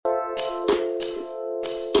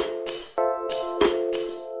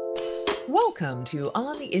Welcome to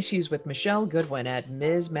On the Issues with Michelle Goodwin at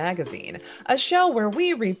Ms. Magazine, a show where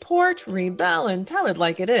we report, rebel, and tell it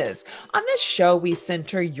like it is. On this show, we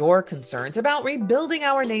center your concerns about rebuilding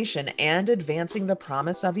our nation and advancing the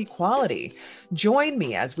promise of equality. Join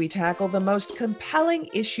me as we tackle the most compelling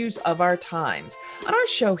issues of our times. On our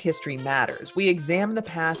show, History Matters, we examine the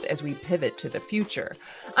past as we pivot to the future.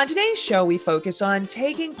 On today's show, we focus on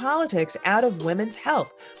taking politics out of women's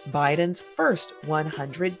health, Biden's first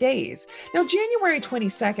 100 days. Now, January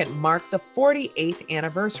 22nd marked the 48th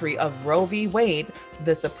anniversary of Roe v. Wade,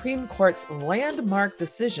 the Supreme Court's landmark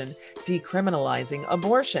decision decriminalizing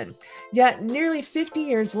abortion. Yet, nearly 50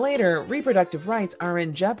 years later, reproductive rights are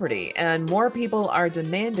in jeopardy, and more people are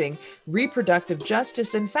demanding reproductive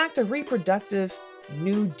justice, in fact, a reproductive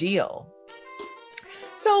New Deal.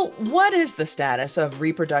 So, what is the status of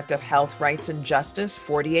reproductive health rights and justice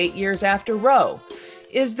 48 years after Roe?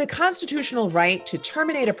 Is the constitutional right to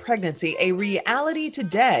terminate a pregnancy a reality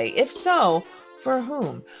today? If so, for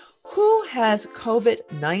whom? Who has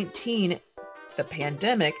COVID-19, the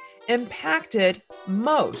pandemic, impacted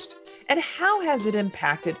most? And how has it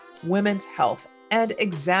impacted women's health and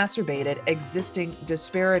exacerbated existing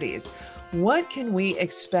disparities? What can we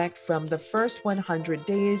expect from the first 100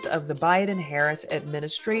 days of the Biden-Harris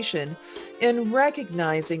administration in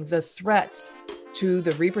recognizing the threats to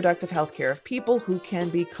the reproductive health care of people who can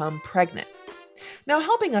become pregnant? Now,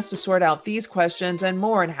 helping us to sort out these questions and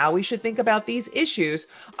more and how we should think about these issues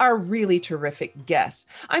are really terrific guests.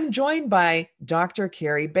 I'm joined by Dr.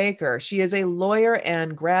 Carrie Baker. She is a lawyer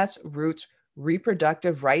and grassroots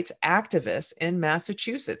reproductive rights activist in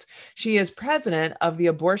Massachusetts. She is president of the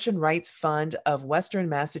Abortion Rights Fund of Western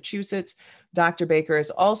Massachusetts. Dr. Baker is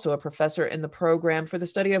also a professor in the program for the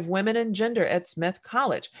study of women and gender at Smith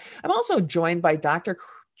College. I'm also joined by Dr.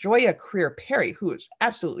 Joya Creer-Perry, who is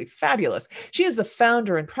absolutely fabulous. She is the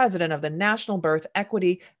founder and president of the National Birth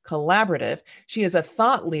Equity Collaborative. She is a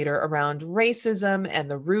thought leader around racism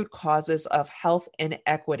and the root causes of health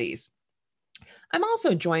inequities. I'm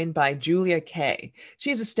also joined by Julia Kaye.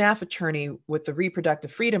 She's a staff attorney with the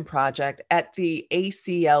Reproductive Freedom Project at the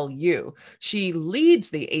ACLU. She leads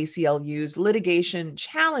the ACLU's litigation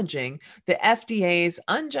challenging the FDA's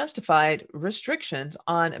unjustified restrictions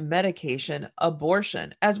on medication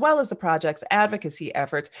abortion, as well as the project's advocacy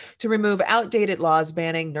efforts to remove outdated laws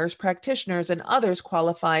banning nurse practitioners and others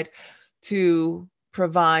qualified to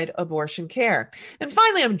provide abortion care. And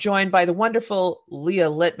finally, I'm joined by the wonderful Leah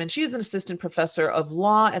Littman. She is an assistant professor of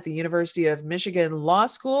law at the University of Michigan Law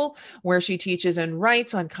School, where she teaches and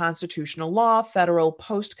writes on constitutional law, federal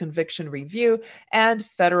post-conviction review, and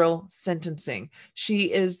federal sentencing.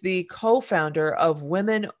 She is the co-founder of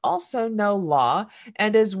Women Also Know Law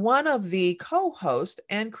and is one of the co-hosts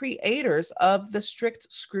and creators of the Strict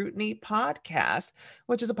Scrutiny podcast,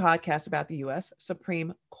 which is a podcast about the U.S.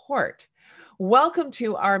 Supreme Court. Welcome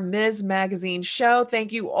to our Ms. Magazine show.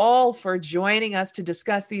 Thank you all for joining us to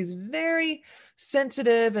discuss these very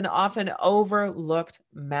sensitive and often overlooked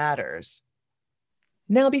matters.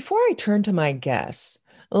 Now, before I turn to my guests,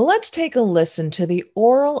 let's take a listen to the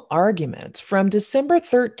oral arguments from December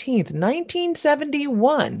 13th,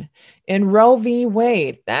 1971 in Roe v.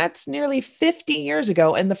 Wade. That's nearly 50 years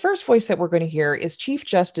ago. And the first voice that we're going to hear is Chief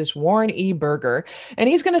Justice Warren E. Burger, and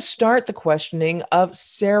he's going to start the questioning of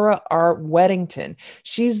Sarah R. Weddington.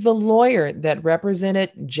 She's the lawyer that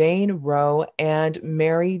represented Jane Roe and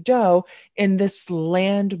Mary Doe in this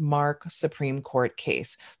landmark Supreme Court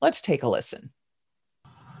case. Let's take a listen.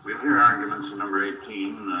 We have here arguments in number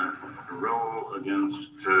 18, Roe against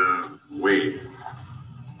Wade.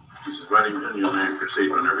 Mrs. Weddington, you may proceed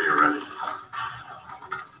whenever you're ready.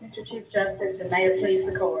 Mr. Chief Justice, and may it please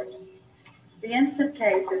the Court. The instant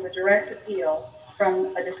case is a direct appeal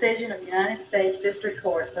from a decision of the United States District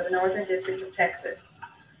Court for the Northern District of Texas.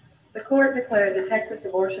 The Court declared the Texas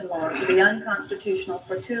abortion law to be unconstitutional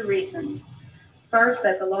for two reasons. First,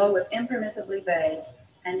 that the law was impermissibly vague,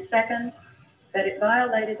 and second, that it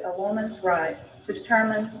violated a woman's right to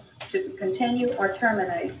determine to continue or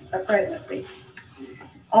terminate a pregnancy.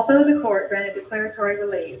 Although the Court granted declaratory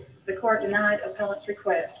relief, the Court denied appellant's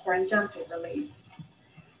request for injunctive relief.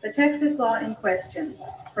 The Texas law in question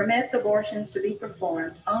permits abortions to be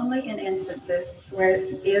performed only in instances where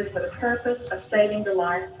it is for the purpose of saving the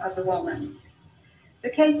life of the woman.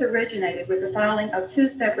 The case originated with the filing of two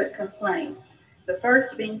separate complaints, the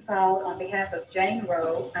first being filed on behalf of Jane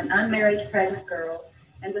Roe, an unmarried pregnant girl,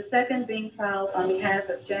 and the second being filed on behalf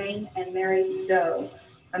of Jane and Mary Doe,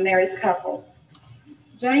 a married couple.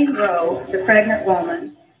 Jane Roe, the pregnant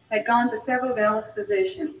woman, had gone to several Dallas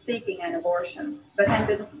physicians seeking an abortion, but had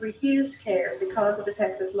been refused care because of the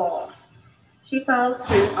Texas law. She files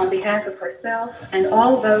suit on behalf of herself and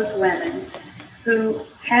all those women who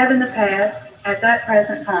have in the past, at that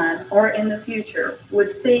present time, or in the future,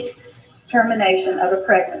 would seek termination of a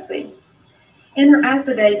pregnancy. In her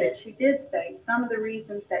affidavit, she did state some of the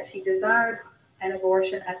reasons that she desired an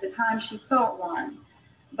abortion at the time she sought one,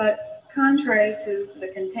 but contrary to the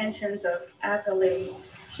contentions of appellee,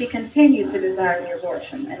 she continued to desire the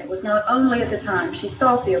abortion, and it was not only at the time she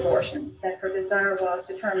sought the abortion that her desire was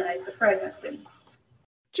to terminate the pregnancy.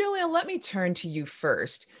 Julia, let me turn to you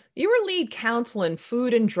first. You were lead counsel in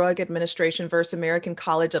Food and Drug Administration versus American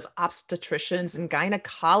College of Obstetricians and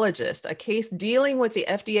Gynecologists, a case dealing with the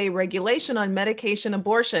FDA regulation on medication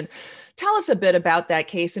abortion. Tell us a bit about that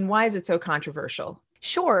case and why is it so controversial?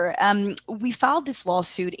 Sure. We filed this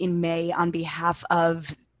lawsuit in May on behalf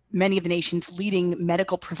of many of the nation's leading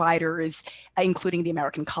medical providers, including the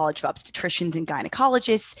American College of Obstetricians and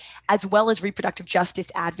Gynecologists, as well as reproductive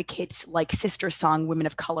justice advocates like Sister Song Women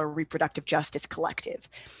of Color Reproductive Justice Collective.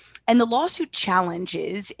 And the lawsuit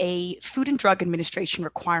challenges a Food and Drug Administration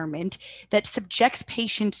requirement that subjects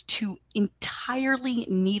patients to entirely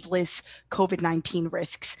needless COVID-19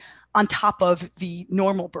 risks on top of the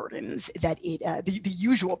normal burdens that the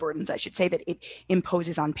usual burdens, I should say, that it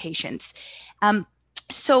imposes on patients.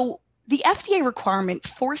 So the FDA requirement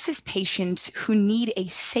forces patients who need a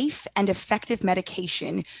safe and effective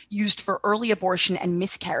medication used for early abortion and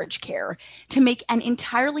miscarriage care to make an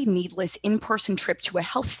entirely needless in-person trip to a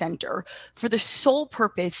health center for the sole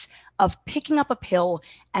purpose of picking up a pill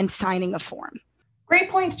and signing a form. Great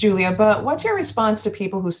points, Julia, but what's your response to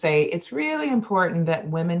people who say it's really important that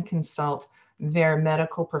women consult their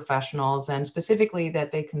medical professionals and specifically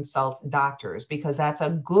that they consult doctors because that's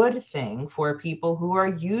a good thing for people who are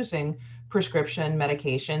using prescription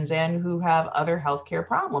medications and who have other healthcare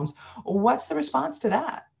problems? What's the response to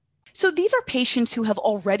that? So these are patients who have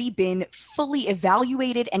already been fully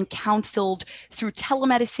evaluated and counseled through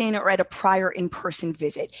telemedicine or at a prior in-person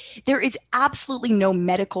visit. There is absolutely no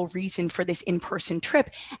medical reason for this in-person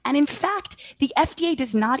trip. And in fact, the FDA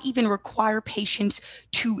does not even require patients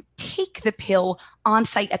to take the pill on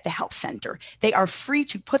site at the health center. They are free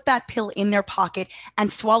to put that pill in their pocket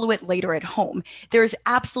and swallow it later at home. There is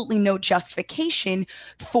absolutely no justification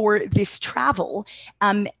for this travel.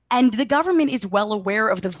 And the government is well aware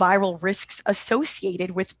of the viral risks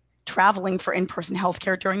associated with traveling for in-person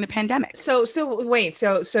healthcare during the pandemic. So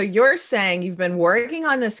you're saying you've been working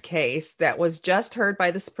on this case that was just heard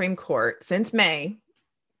by the Supreme Court since May.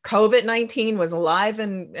 COVID-19 was alive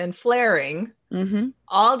and flaring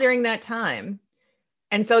all during that time.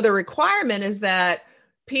 And so the requirement is that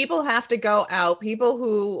people have to go out, people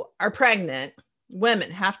who are pregnant,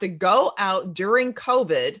 women have to go out during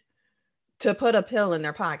COVID to put a pill in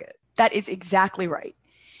their pocket. That is exactly right.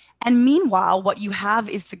 And meanwhile, what you have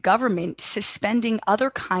is the government suspending other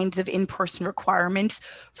kinds of in-person requirements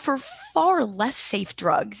for far less safe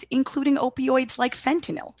drugs, including opioids like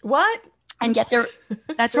fentanyl. What? And yet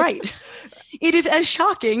that's right. It is as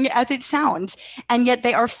shocking as it sounds. And yet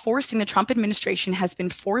the Trump administration has been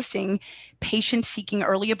forcing patients seeking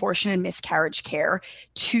early abortion and miscarriage care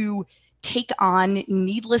to take on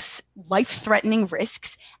needless, life-threatening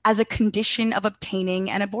risks as a condition of obtaining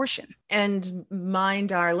an abortion. And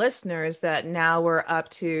mind our listeners that now we're up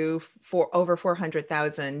to over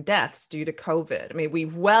 400,000 deaths due to COVID. I mean,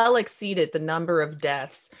 we've well exceeded the number of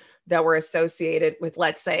deaths that were associated with,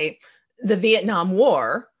 let's say, the Vietnam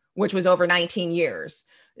War, which was over 19 years.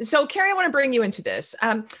 So, Carrie, I want to bring you into this.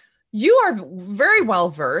 You are very well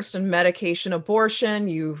versed in medication abortion.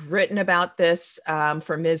 You've written about this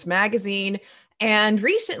for Ms. Magazine. And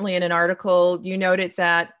recently in an article, you noted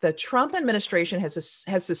that the Trump administration has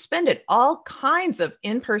suspended all kinds of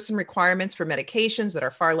in-person requirements for medications that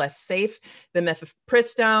are far less safe than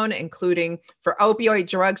mifepristone, including for opioid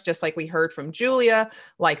drugs, just like we heard from Julia,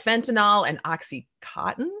 like fentanyl and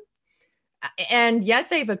Oxycontin. And yet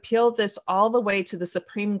they've appealed this all the way to the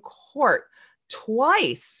Supreme Court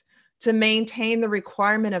twice to maintain the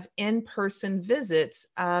requirement of in-person visits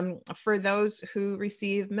for those who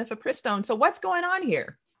receive mifepristone. So what's going on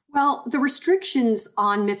here? Well, the restrictions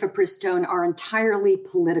on mifepristone are entirely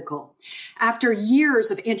political. After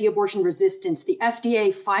years of anti-abortion resistance, the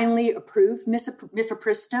FDA finally approved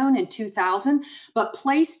mifepristone in 2000, but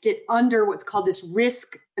placed it under what's called this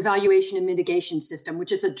risk evaluation and mitigation system,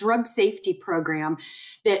 which is a drug safety program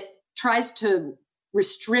that tries to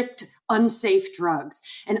restrict unsafe drugs.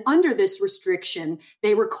 And under this restriction,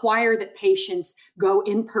 they require that patients go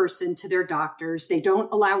in person to their doctors. They don't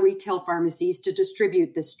allow retail pharmacies to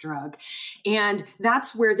distribute this drug. And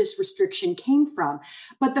that's where this restriction came from.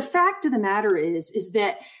 But the fact of the matter is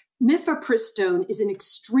that Mifepristone is an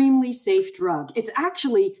extremely safe drug. It's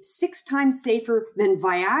actually 6 times safer than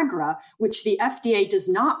Viagra, which the FDA does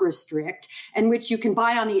not restrict and which you can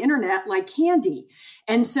buy on the internet like candy.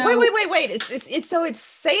 And so wait. It's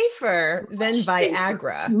safer than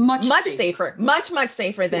Viagra. Much safer. Much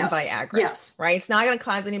safer than Viagra. Yes. Right. It's not going to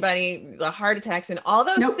cause anybody the heart attacks and all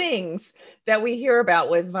those things that we hear about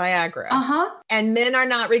with Viagra. And men are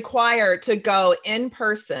not required to go in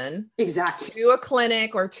person to a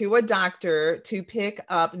clinic or to a doctor to pick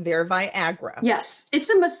up their Viagra. Yes. It's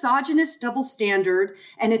a misogynist double standard,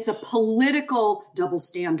 and it's a political double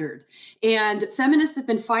standard. And feminists have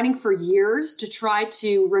been fighting for years to try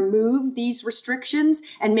to remove these restrictions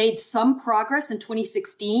and made some progress in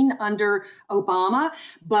 2016 under Obama,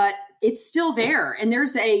 but it's still there. And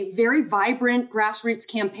there's a very vibrant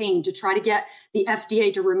grassroots campaign to try to get the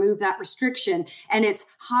FDA to remove that restriction. And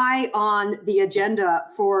it's high on the agenda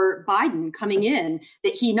for Biden coming in,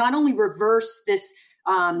 that he not only reverse this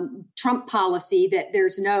Trump policy that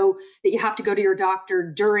that you have to go to your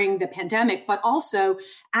doctor during the pandemic, but also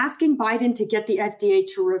asking Biden to get the FDA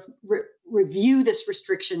to review this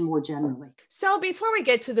restriction more generally. So before we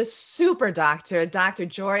get to the super doctor, Dr.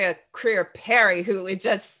 Joya Crear-Perry, who is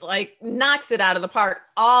just like knocks it out of the park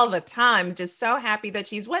all the time, just so happy that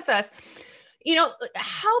she's with us,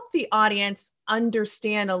 help the audience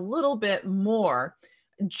understand a little bit more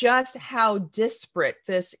just how disparate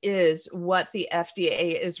this is, what the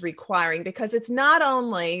FDA is requiring, because it's not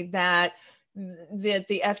only that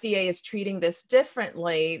the FDA is treating this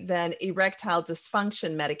differently than erectile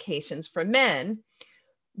dysfunction medications for men,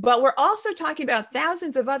 but we're also talking about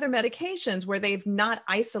thousands of other medications where they've not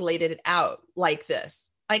isolated it out like this.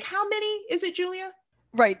 Like, how many is it, Julia?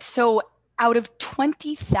 Right. So out of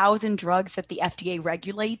 20,000 drugs that the FDA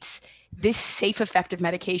regulates, this safe, effective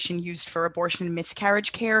medication used for abortion and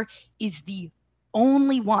miscarriage care is the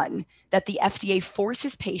only one that the FDA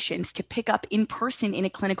forces patients to pick up in person in a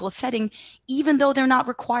clinical setting, even though they're not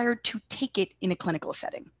required to take it in a clinical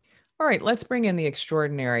setting. All right, let's bring in the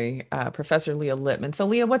extraordinary Professor Leah Lippman. So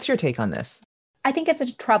Leah, what's your take on this? I think it's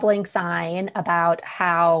a troubling sign about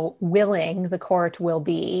how willing the court will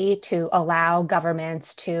be to allow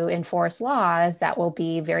governments to enforce laws that will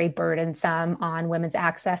be very burdensome on women's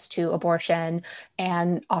access to abortion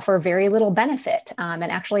and offer very little benefit, and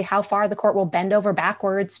actually how far the court will bend over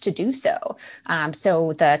backwards to do so.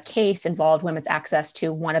 So the case involved women's access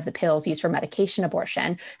to one of the pills used for medication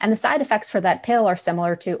abortion, and the side effects for that pill are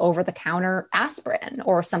similar to over-the-counter aspirin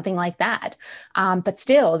or something like that. But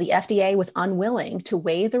still, the FDA was unwilling to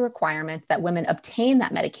waive the requirement that women obtain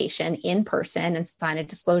that medication in person and sign a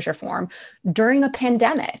disclosure form during a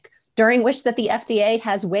pandemic, during which that the FDA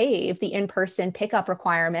has waived the in-person pickup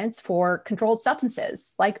requirements for controlled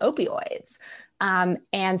substances like opioids.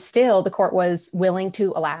 And still, the court was willing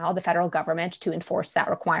to allow the federal government to enforce that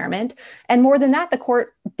requirement. And more than that, the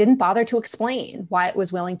court didn't bother to explain why it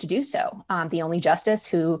was willing to do so. The only justice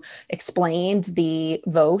who explained the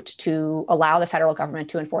vote to allow the federal government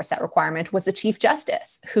to enforce that requirement was the Chief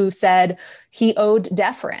Justice, who said he owed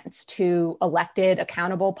deference to elected,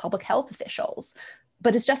 accountable public health officials.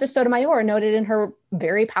 But as Justice Sotomayor noted in her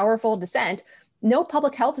very powerful dissent, no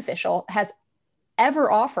public health official has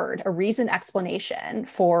ever offered a reasoned explanation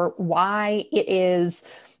for why it is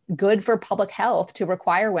good for public health to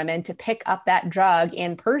require women to pick up that drug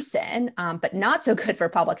in person, but not so good for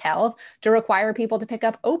public health to require people to pick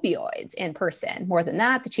up opioids in person. More than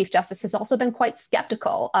that, the Chief Justice has also been quite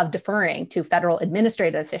skeptical of deferring to federal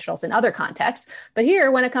administrative officials in other contexts. But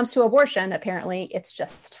here, when it comes to abortion, apparently it's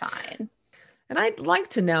just fine. And I'd like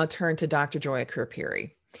to now turn to Dr. Joya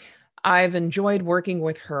Crear-Perry. I've enjoyed working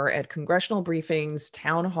with her at congressional briefings,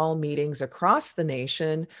 town hall meetings across the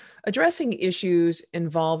nation, addressing issues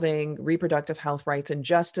involving reproductive health rights and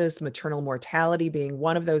justice, maternal mortality being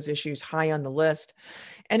one of those issues high on the list.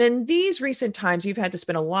 And in these recent times, you've had to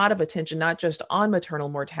spend a lot of attention, not just on maternal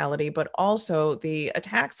mortality, but also the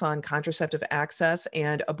attacks on contraceptive access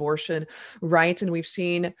and abortion rights. And we've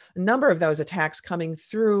seen a number of those attacks coming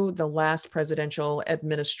through the last presidential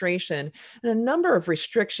administration, and a number of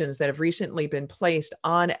restrictions that have recently been placed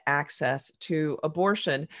on access to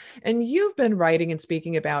abortion. And you've been writing and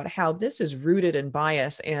speaking about how this is rooted in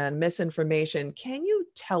bias and misinformation. Can you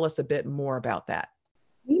tell us a bit more about that?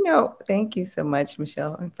 Thank you so much,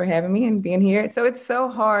 Michelle, for having me and being here. So it's so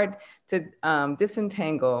hard to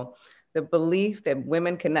disentangle the belief that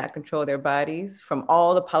women cannot control their bodies from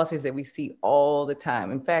all the policies that we see all the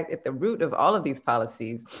time. In fact, at the root of all of these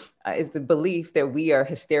policies is the belief that we are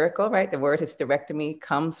hysterical, right? The word hysterectomy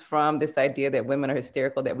comes from this idea that women are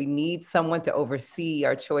hysterical, that we need someone to oversee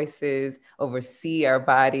our choices, oversee our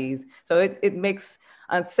bodies. So it makes,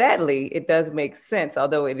 sadly, it does make sense,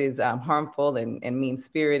 although it is harmful and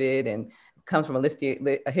mean-spirited and comes from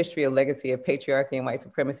a history of legacy of patriarchy and white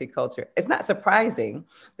supremacy culture. It's not surprising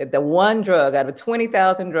that the one drug out of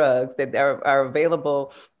 20,000 drugs that are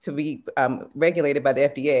available to be regulated by the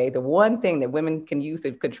FDA, the one thing that women can use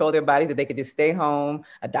to control their bodies, that they could just stay home,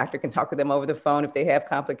 a doctor can talk to them over the phone if they have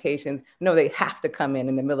complications. No, they have to come in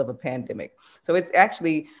the middle of a pandemic. So it's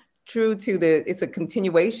actually true to it's a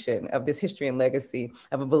continuation of this history and legacy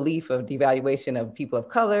of a belief of devaluation of people of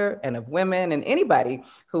color and of women and anybody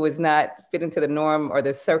who is not fit into the norm or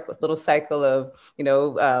the little cycle of,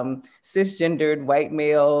 cisgendered white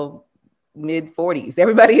male mid 40s.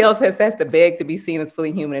 Everybody else has to beg to be seen as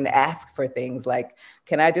fully human and ask for things like,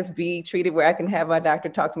 can I just be treated where I can have my doctor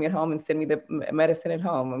talk to me at home and send me the medicine at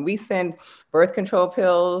home? And we send birth control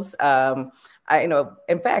pills. In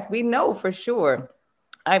fact, we know for sure.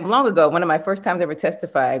 Long ago, one of my first times ever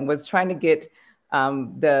testifying was trying to get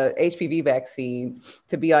the HPV vaccine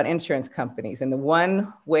to be on insurance companies. And the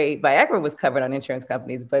one way, Viagra was covered on insurance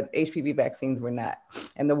companies, but HPV vaccines were not.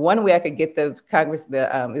 And the one way I could get the Congress,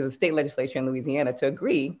 it was state legislature in Louisiana to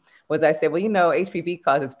agree was I said, well, HPV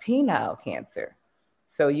causes penile cancer.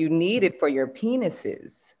 So you need it for your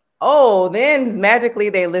penises. Oh, then magically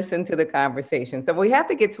they listen to the conversation. So we have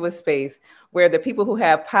to get to a space where the people who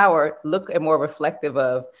have power look at more reflective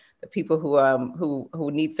of the people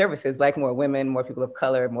who need services, like more women, more people of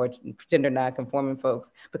color, more gender non-conforming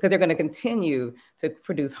folks, because they're going to continue to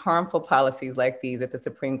produce harmful policies like these at the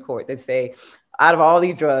Supreme Court that say, out of all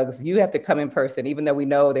these drugs, you have to come in person, even though we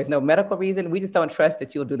know there's no medical reason. We just don't trust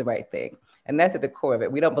that you'll do the right thing. And that's at the core of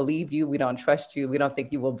it. We don't believe you. We don't trust you. We don't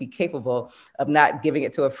think you will be capable of not giving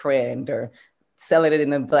it to a friend or selling it in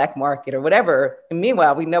the black market or whatever. And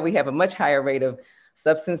meanwhile, we know we have a much higher rate of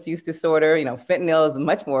substance use disorder. Fentanyl is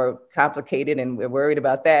much more complicated and we're worried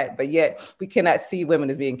about that. But yet we cannot see women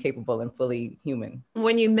as being capable and fully human.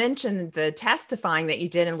 When you mentioned the testifying that you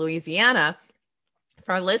did in Louisiana, if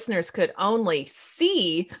our listeners could only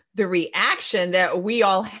see the reaction that we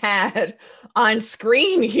all had on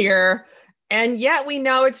screen here. And yet we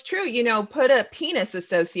know it's true, put a penis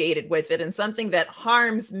associated with it and something that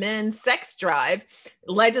harms men's sex drive.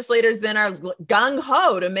 Legislators then are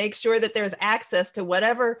gung-ho to make sure that there's access to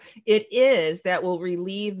whatever it is that will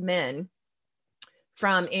relieve men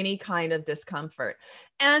from any kind of discomfort.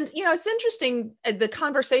 And, it's interesting, the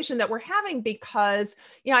conversation that we're having, because,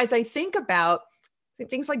 as I think about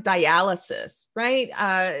things like dialysis, right?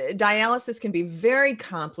 Dialysis can be very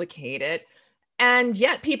complicated. And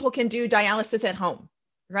yet people can do dialysis at home,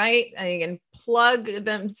 right? They can plug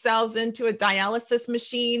themselves into a dialysis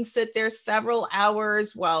machine, sit there several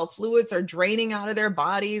hours while fluids are draining out of their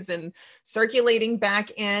bodies and circulating back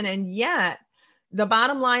in. And yet the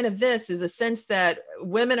bottom line of this is a sense that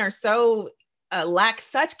women are so lack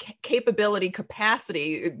such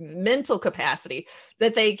capacity, mental capacity,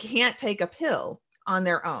 that they can't take a pill on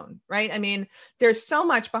their own, right? I mean, there's so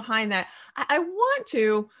much behind that. I want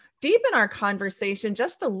to deepen our conversation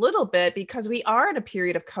just a little bit, because we are in a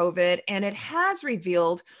period of COVID and it has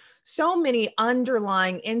revealed so many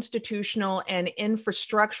underlying institutional and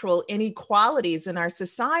infrastructural inequalities in our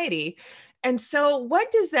society. And so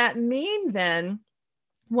what does that mean then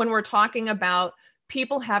when we're talking about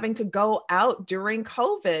people having to go out during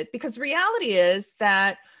COVID? Because reality is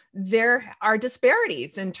that there are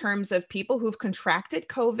disparities in terms of people who've contracted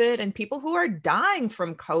COVID and people who are dying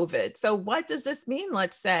from COVID. So what does this mean,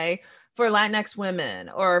 let's say, for Latinx women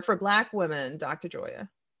or for Black women, Dr. Joya?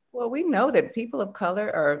 Well, we know that people of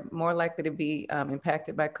color are more likely to be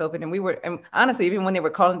impacted by COVID. And honestly, even when they were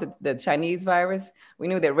calling the Chinese virus, we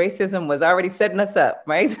knew that racism was already setting us up,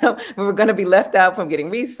 right? So we were going to be left out from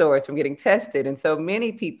getting resourced, from getting tested. And so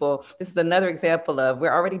many people, this is another example of,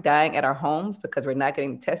 we're already dying at our homes because we're not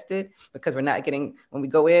getting tested, because we're not getting, when we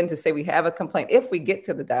go in to say we have a complaint, if we get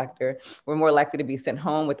to the doctor, we're more likely to be sent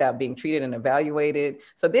home without being treated and evaluated.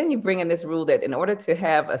 So then you bring in this rule that in order to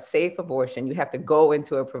have a safe abortion, you have to go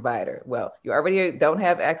into a provider. Well, you already don't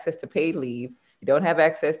have access to paid leave. You don't have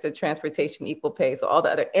access to transportation, equal pay. So all the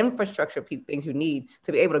other infrastructure things you need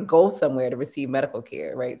to be able to go somewhere to receive medical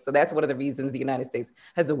care, right? So that's one of the reasons the United States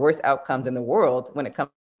has the worst outcomes in the world when it comes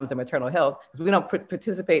to maternal health, because we don't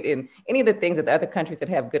participate in any of the things that the other countries that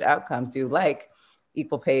have good outcomes do, like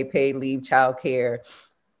equal pay, paid leave, childcare,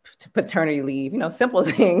 to paternity leave, simple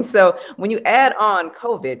things. So when you add on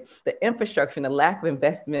COVID, the infrastructure and the lack of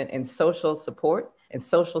investment in social support and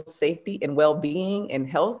social safety and well-being and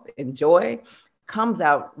health and joy comes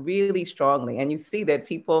out really strongly. And you see that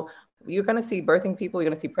you're going to see birthing people, you're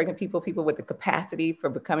going to see pregnant people with the capacity for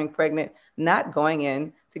becoming pregnant, not going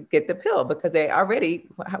in to get the pill because how are they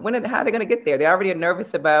going to get there? They already are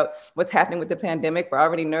nervous about what's happening with the pandemic. We're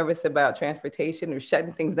already nervous about transportation or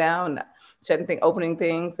shutting things down, opening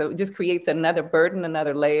things. So it just creates another burden,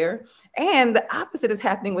 another layer. And the opposite is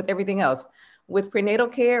happening with everything else. With prenatal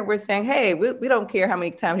care, we're saying, hey, we don't care how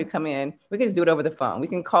many times you come in. We can just do it over the phone. We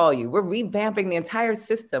can call you. We're revamping the entire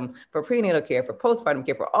system for prenatal care, for postpartum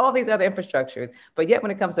care, for all these other infrastructures. But yet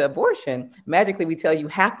when it comes to abortion, magically we tell you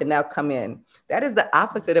have to now come in. That is the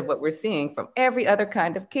opposite of what we're seeing from every other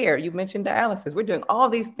kind of care. You mentioned dialysis. We're doing all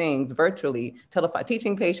these things virtually,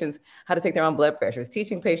 teaching patients how to take their own blood pressures,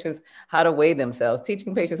 teaching patients how to weigh themselves,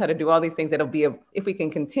 teaching patients how to do all these things that'll be, if we can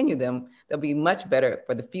continue them, they'll be much better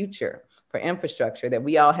for the future. For infrastructure, that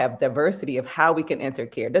we all have diversity of how we can enter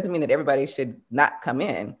care. It doesn't mean that everybody should not come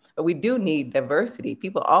in, but we do need diversity.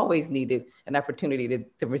 People always needed an opportunity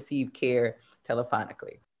to receive care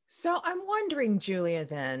telephonically. So I'm wondering, Julia,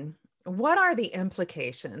 then, what are the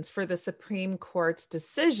implications for the Supreme Court's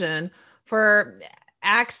decision for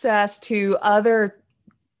access to other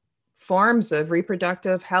forms of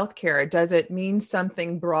reproductive health care? Does it mean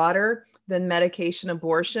something broader than medication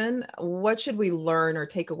abortion? What should we learn or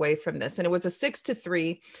take away from this? And it was a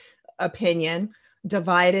 6-3 opinion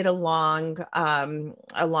divided along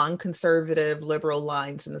conservative liberal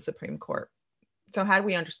lines in the Supreme Court. So how do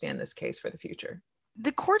we understand this case for the future?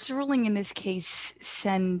 The court's ruling in this case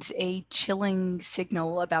sends a chilling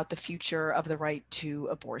signal about the future of the right to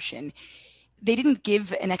abortion. They didn't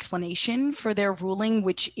give an explanation for their ruling,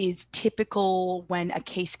 which is typical when a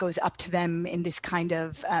case goes up to them in this kind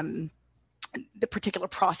of the particular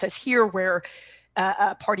process here where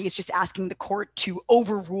a party is just asking the court to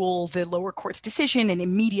overrule the lower court's decision and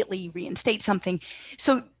immediately reinstate something.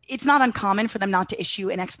 So it's not uncommon for them not to issue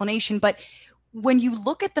an explanation. But when you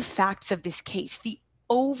look at the facts of this case, the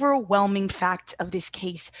overwhelming facts of this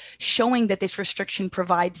case showing that this restriction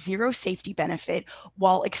provides zero safety benefit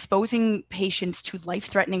while exposing patients to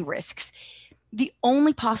life-threatening risks, the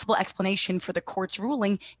only possible explanation for the court's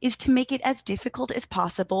ruling is to make it as difficult as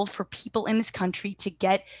possible for people in this country to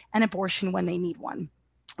get an abortion when they need one.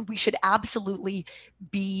 We should absolutely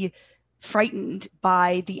be frightened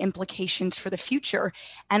by the implications for the future.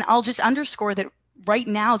 And I'll just underscore that right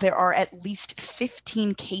now, there are at least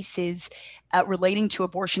 15 cases relating to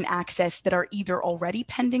abortion access that are either already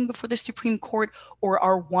pending before the Supreme Court or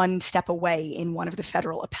are one step away in one of the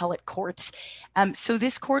federal appellate courts. So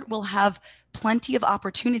this court will have plenty of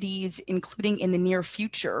opportunities, including in the near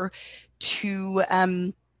future, to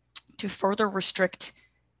further restrict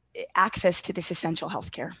access to this essential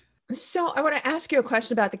healthcare. So I want to ask you a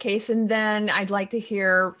question about the case, and then I'd like to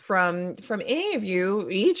hear from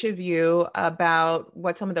each of you, about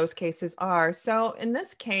what some of those cases are. So in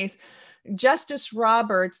this case, Justice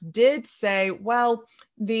Roberts did say, well,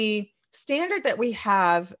 the standard that we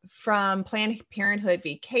have from Planned Parenthood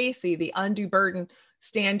v. Casey, the undue burden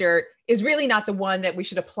standard, is really not the one that we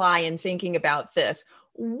should apply in thinking about this.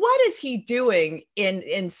 What is he doing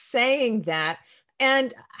in saying that?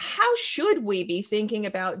 And how should we be thinking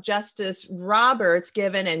about Justice Roberts,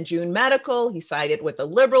 given, and June Medical, he sided with the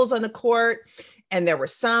liberals on the court, and there were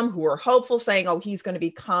some who were hopeful, saying, oh, he's going to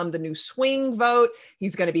become the new swing vote.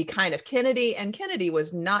 He's going to be kind of Kennedy. And Kennedy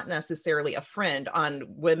was not necessarily a friend on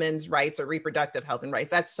women's rights or reproductive health and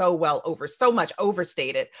rights. That's so much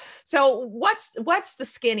overstated. So what's the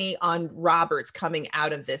skinny on Roberts coming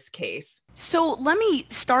out of this case? So let me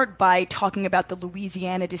start by talking about the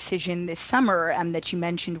Louisiana decision this summer that you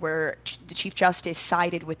mentioned, where the Chief Justice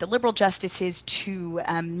sided with the liberal justices to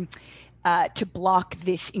block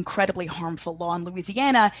this incredibly harmful law in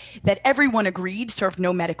Louisiana that everyone agreed served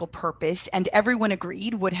no medical purpose, and everyone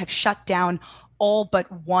agreed would have shut down all but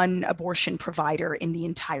one abortion provider in the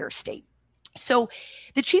entire state. So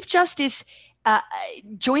the Chief Justice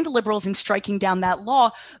joined the liberals in striking down that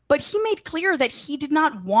law, but he made clear that he did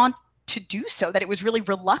not want to do so, that it was really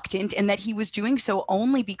reluctant, and that he was doing so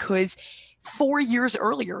only because 4 years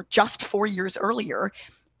earlier, just 4 years earlier,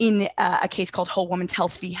 in a case called Whole Woman's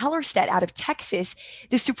Health v. Hellerstedt out of Texas,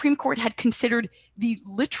 the Supreme Court had considered the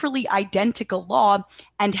literally identical law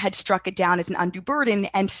and had struck it down as an undue burden.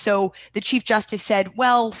 And so the Chief Justice said,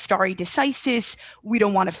 well, stare decisis, we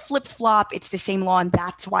don't want to flip-flop. It's the same law, and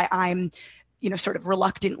that's why I'm, sort of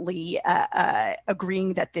reluctantly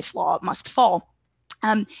agreeing that this law must fall.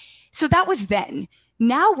 So that was then.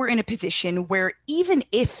 Now we're in a position where even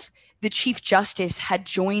if the Chief Justice had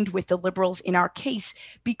joined with the liberals in our case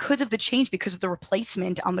because of the change, because of the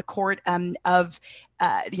replacement on the court of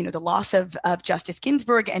the loss of Justice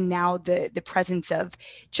Ginsburg and now the presence of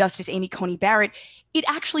Justice Amy Coney Barrett, it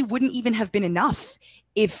actually wouldn't even have been enough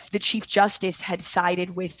if the Chief Justice had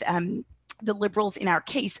sided with the liberals in our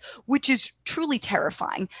case, which is truly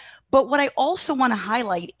terrifying. But what I also want to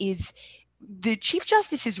highlight is the Chief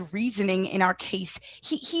Justice's reasoning in our case.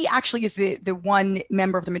 He actually is the one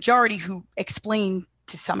member of the majority who explained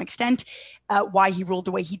to some extent why he ruled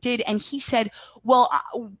the way he did. And he said, well,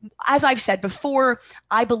 as I've said before,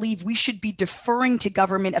 I believe we should be deferring to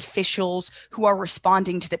government officials who are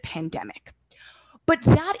responding to the pandemic. But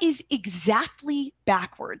that is exactly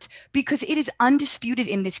backwards, because it is undisputed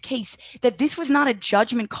in this case that this was not a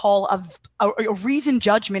judgment call of a reasoned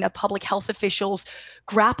judgment of public health officials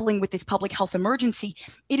grappling with this public health emergency.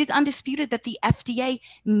 It is undisputed that the FDA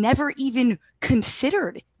never even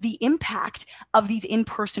considered the impact of these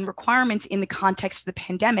in-person requirements in the context of the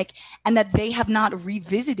pandemic, and that they have not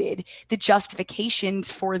revisited the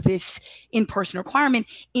justifications for this in-person requirement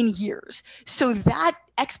in years. So that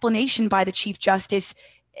explanation by the Chief Justice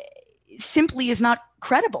simply is not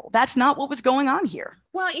credible. That's not what was going on here.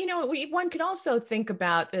 Well, one could also think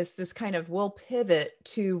about this kind of, we'll pivot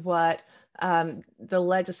to what the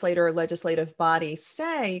legislator or legislative body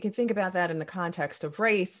say. You can think about that in the context of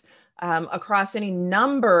race across any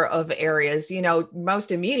number of areas.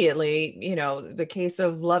 Most immediately, the case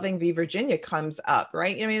of Loving v. Virginia comes up,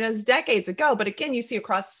 right? I mean, that's decades ago, but again, you see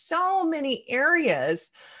across so many areas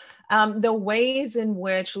the ways in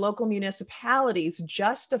which local municipalities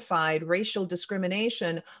justified racial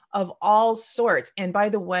discrimination of all sorts. And by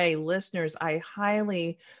the way, listeners, I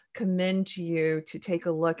highly commend to you to take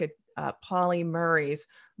a look at Pauli Murray's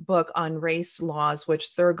book on race laws,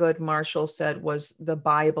 which Thurgood Marshall said was the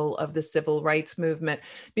Bible of the civil rights movement,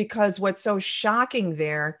 because what's so shocking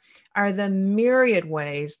there are the myriad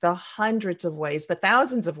ways, the hundreds of ways, the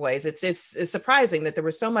thousands of ways. It's surprising that there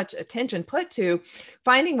was so much attention put to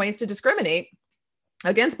finding ways to discriminate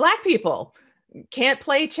against Black people. Can't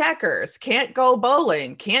play checkers, can't go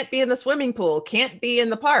bowling, can't be in the swimming pool, can't be in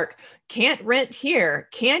the park, can't rent here,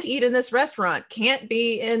 can't eat in this restaurant, can't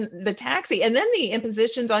be in the taxi. And then the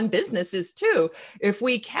impositions on businesses too. If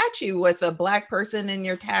we catch you with a Black person in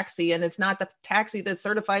your taxi and it's not the taxi that's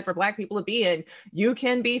certified for Black people to be in, you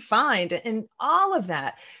can be fined, and all of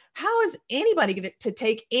that. How is anybody to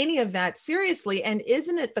take any of that seriously? And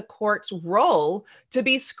isn't it the court's role to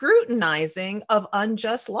be scrutinizing of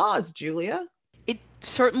unjust laws, Julia? It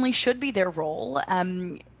certainly should be their role.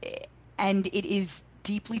 And it is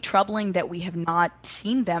deeply troubling that we have not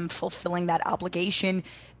seen them fulfilling that obligation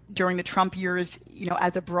during the Trump years.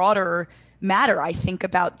 As a broader matter, I think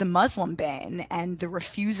about the Muslim ban and the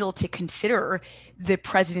refusal to consider the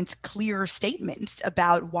president's clear statements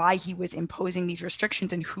about why he was imposing these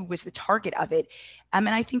restrictions and who was the target of it. And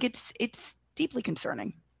I think it's deeply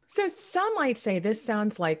concerning. So some might say this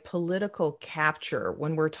sounds like political capture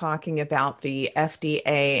when we're talking about the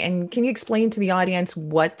FDA. And can you explain to the audience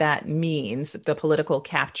what that means, the political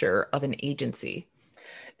capture of an agency?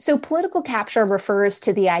 So political capture refers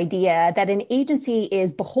to the idea that an agency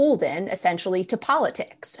is beholden, essentially, to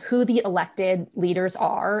politics, who the elected leaders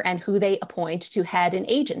are and who they appoint to head an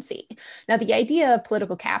agency. Now, the idea of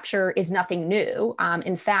political capture is nothing new.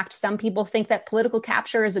 In fact, some people think that political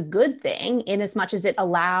capture is a good thing in as much as it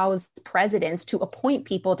allows presidents to appoint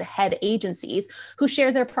people to head agencies who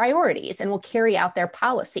share their priorities and will carry out their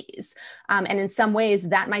policies. And in some ways,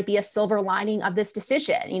 that might be a silver lining of this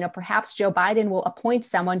decision. Perhaps Joe Biden will appoint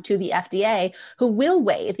someone to the FDA who will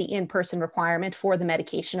waive the in-person requirement for the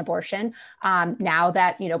medication abortion now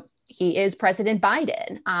that, he is President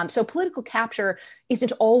Biden. So political capture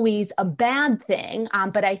isn't always a bad thing,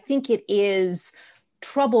 but I think it is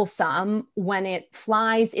troublesome when it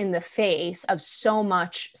flies in the face of so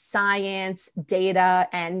much science, data,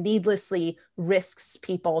 and needlessly risks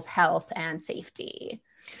people's health and safety.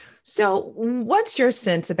 So what's your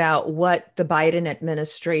sense about what the Biden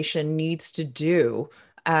administration needs to do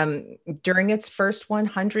during its first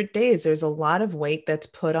 100 days? There's a lot of weight that's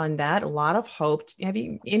put on that, a lot of hope. Have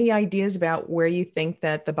you any ideas about where you think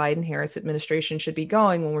that the Biden-Harris administration should be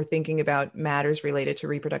going when we're thinking about matters related to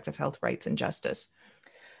reproductive health rights and justice?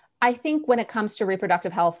 I think when it comes to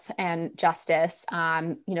reproductive health and justice,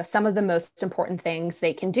 some of the most important things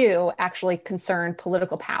they can do actually concern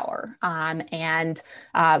political power and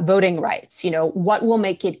voting rights. What will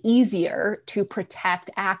make it easier to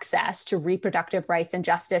protect access to reproductive rights and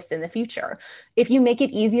justice in the future? If you make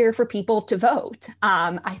it easier for people to vote,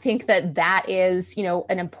 I think that is,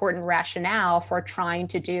 an important rationale for trying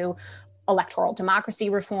to do electoral democracy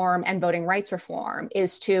reform and voting rights reform,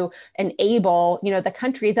 is to enable, the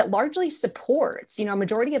country that largely supports, a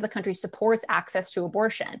majority of the country supports access to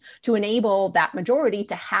abortion, to enable that majority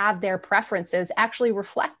to have their preferences actually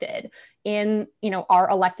reflected in, our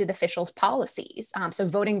elected officials' policies. So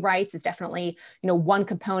voting rights is definitely, one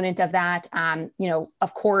component of that.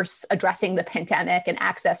 Of course, addressing the pandemic and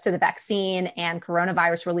access to the vaccine and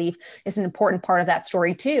coronavirus relief is an important part of that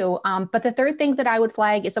story too. But the third thing that I would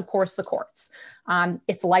flag is, of course, the courts.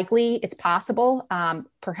 It's likely, it's possible,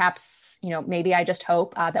 perhaps, maybe I just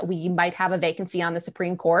hope that we might have a vacancy on the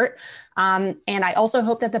Supreme Court. And I also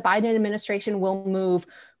hope that the Biden administration will move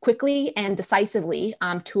quickly and decisively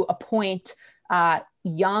to appoint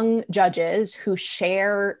young judges who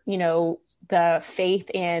share, the faith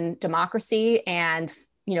in democracy and,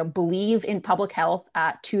 believe in public health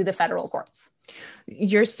to the federal courts.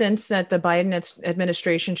 Your sense that the Biden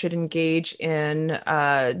administration should engage in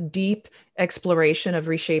deep exploration of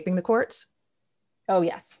reshaping the courts? Oh,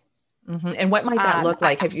 yes. Mm-hmm. And what might that look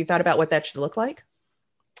like? Have you thought about what that should look like?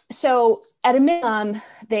 So at a minimum,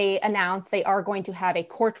 they announced they are going to have a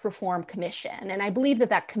court reform commission. And I believe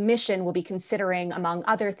that commission will be considering, among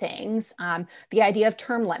other things, the idea of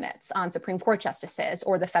term limits on Supreme Court justices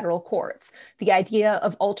or the federal courts, the idea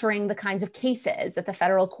of altering the kinds of cases that the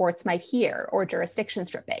federal courts might hear or jurisdiction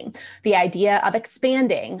stripping, the idea of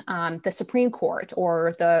expanding the Supreme Court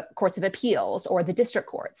or the courts of appeals or the district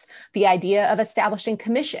courts, the idea of establishing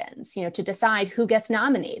commissions, to decide who gets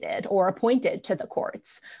nominated or appointed to the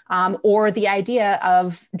courts, or the idea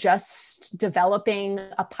of just developing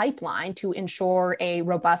a pipeline to ensure a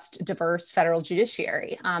robust, diverse federal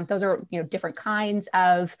judiciary. Those are, different kinds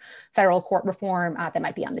of federal court reform that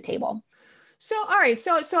might be on the table. So, all right.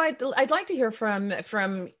 So I'd like to hear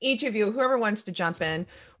from each of you, whoever wants to jump in.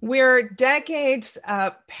 We're decades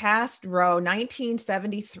past Roe,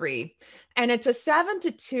 1973, and it's a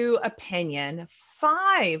 7-2 opinion.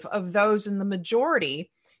 5 of those in the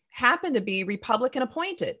majority happen to be Republican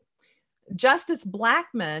appointed. Justice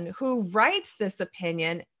Blackmun, who writes this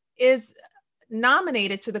opinion, is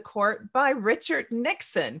nominated to the court by Richard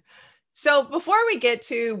Nixon. So before we get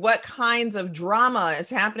to what kinds of drama is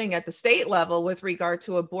happening at the state level with regard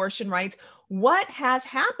to abortion rights, what has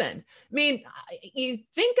happened? I mean, you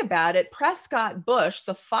think about it, Prescott Bush,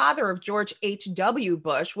 the father of George H.W.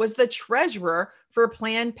 Bush, was the treasurer for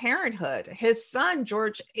Planned Parenthood. His son,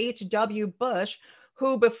 George H.W. Bush,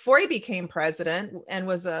 who before he became president and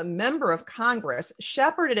was a member of Congress,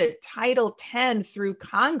 shepherded Title X through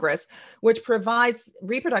Congress, which provides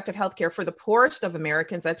reproductive health care for the poorest of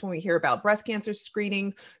Americans. That's when we hear about breast cancer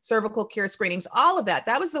screenings, cervical care screenings, all of that.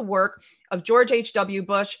 That was the work of George H.W.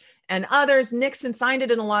 Bush and others. Nixon signed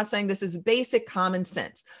it into law saying this is basic common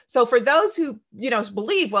sense. So for those who,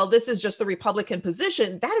 believe, well, this is just the Republican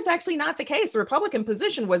position, that is actually not the case. The Republican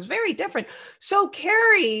position was very different. So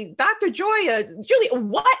Carrie, Dr. Joya, Julie,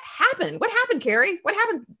 what happened? What happened, Carrie? What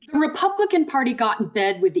happened? The Republican Party got in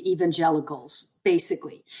bed with the evangelicals,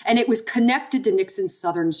 basically, and it was connected to Nixon's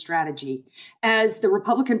Southern strategy. As the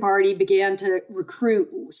Republican Party began to recruit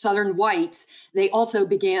Southern whites, they also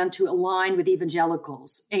began to align with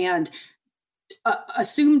evangelicals and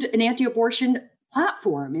assumed an anti-abortion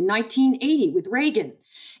platform in 1980 with Reagan.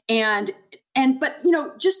 But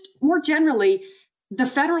just more generally, the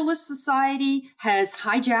Federalist Society has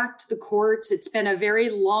hijacked the courts. It's been a very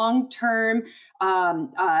long-term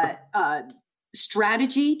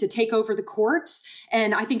strategy to take over the courts.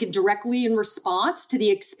 And I think directly in response to the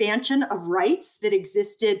expansion of rights that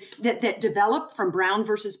existed, that developed from Brown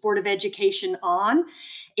versus Board of Education on.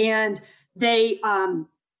 And they,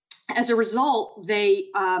 as a result, they,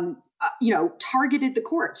 targeted the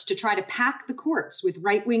courts to try to pack the courts with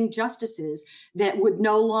right-wing justices that would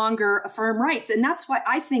no longer affirm rights. And that's why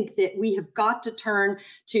I think that we have got to turn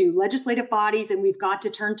to legislative bodies and we've got to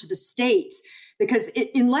turn to the states, because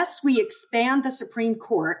unless we expand the Supreme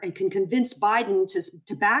Court and can convince Biden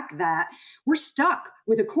to back that, we're stuck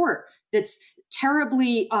with a court that's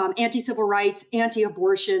terribly anti-civil rights,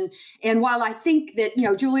 anti-abortion. And while I think that,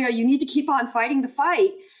 Julia, you need to keep on fighting the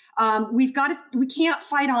fight, we can't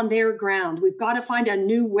fight on their ground. We've got to find a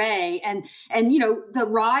new way. And the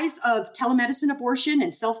rise of telemedicine abortion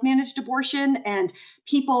and self-managed abortion and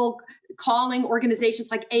people calling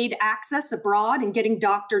organizations like Aid Access abroad and getting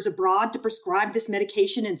doctors abroad to prescribe this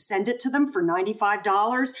medication and send it to them for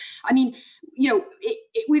 $95. I mean,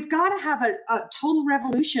 we've got to have a total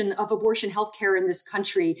revolution of abortion healthcare in this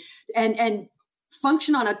country and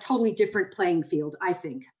function on a totally different playing field, I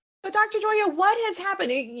think. But Dr. Joya, what has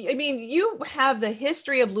happened? I mean, you have the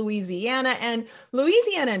history of Louisiana, and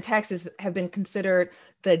Louisiana and Texas have been considered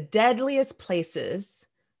the deadliest places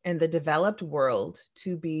in the developed world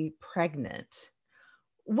to be pregnant.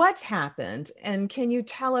 What's happened? And can you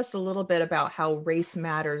tell us a little bit about how race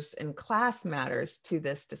matters and class matters to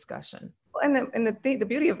this discussion? And the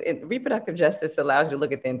beauty of reproductive justice allows you to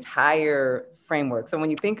look at the entire framework. So when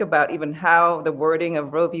you think about even how the wording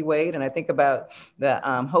of Roe v. Wade, and I think about the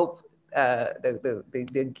Hope,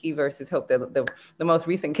 the Key versus Hope, the most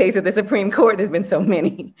recent case of the Supreme Court, there's been so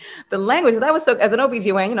many. The language, as an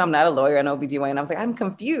OBGYN, I'm not a lawyer, an OBGYN, I was like, I'm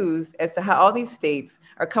confused as to how all these states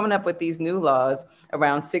are coming up with these new laws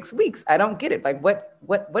around 6 weeks. I don't get it. Like,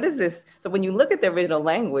 what is this? So when you look at the original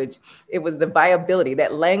language, it was the viability,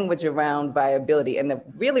 that language around viability. And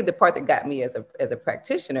really the part that got me as a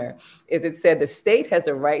practitioner is it said the state has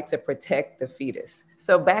a right to protect the fetus.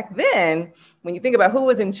 So back then, when you think about who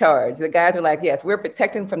was in charge, the guys were like, yes, we're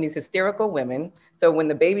protecting from these hysterical women. So when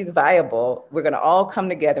the baby's viable, we're going to all come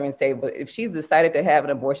together and say, well, if she's decided to have an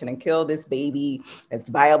abortion and kill this baby, it's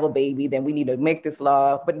a viable baby, then we need to make this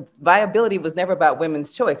law. But viability was never about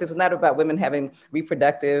women's choice. It was not about women having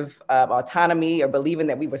reproductive autonomy or believing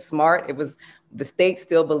that we were smart. It was the state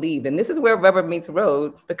still believed. And this is where rubber meets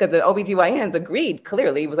road, because the OBGYNs agreed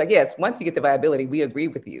clearly. It was like, yes, once you get the viability, we agree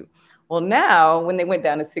with you. Well, now, when they went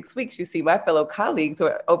down to 6 weeks, you see my fellow colleagues who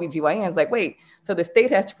are OBGYNs like, wait, so the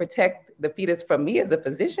state has to protect the fetus from me as a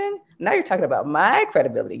physician? Now you're talking about my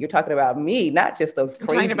credibility. You're talking about me, not just those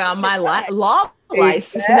crazy. You're talking about my law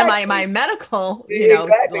license, my medical,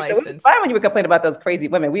 license. So it's fine when you were complaining about those crazy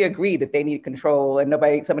women. We agreed that they need control and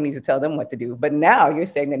somebody needs to tell them what to do. But now you're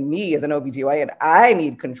saying that me as an OBGYN, I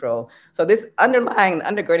need control. So this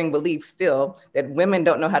undergirding belief still that women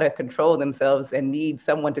don't know how to control themselves and need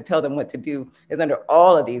someone to tell them what to do is under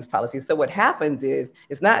all of these policies. So what happens is,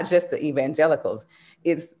 it's not just the evangelicals.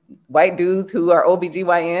 It's white dudes who are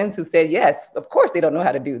OBGYNs who said, yes, of course they don't know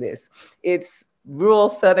how to do this. It's rural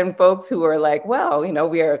Southern folks who are like, well,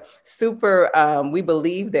 we are super, we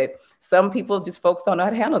believe that some folks don't know how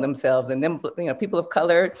to handle themselves. And then, people of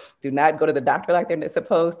color do not go to the doctor like they're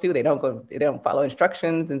supposed to. They don't follow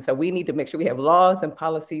instructions. And so we need to make sure we have laws and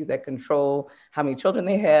policies that control how many children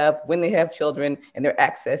they have, when they have children, and their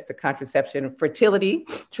access to contraception, fertility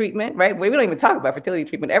treatment, right? We don't even talk about fertility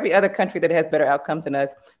treatment. Every other country that has better outcomes than us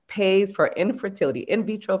pays for infertility, in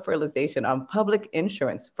vitro fertilization on public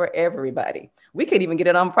insurance for everybody. We can't even get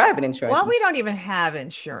it on private insurance. Well, we don't even have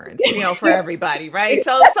insurance, for everybody, right?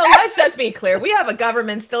 So let's just be clear. We have a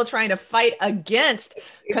government still trying to fight against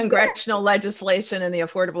congressional legislation and the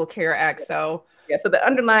Affordable Care Act. So the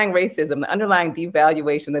underlying racism, the underlying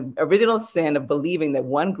devaluation, the original sin of believing that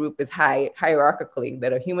one group is hierarchically,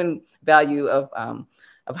 that a human value of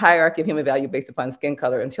hierarchy of human value based upon skin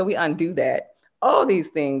color, until we undo that, all these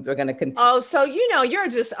things are going to continue. Oh, so, you're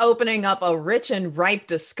just opening up a rich and ripe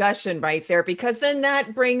discussion right there, because then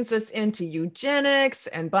that brings us into eugenics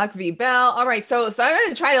and Buck v. Bell. All right. So I'm going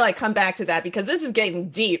to try to come back to that, because this is getting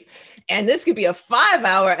deep and this could be a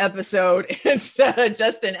 5-hour episode instead of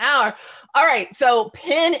just an hour. All right. So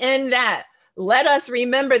pin in that. Let us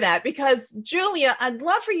remember that, because Julia, I'd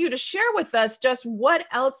love for you to share with us just what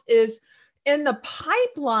else is in the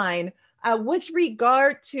pipeline with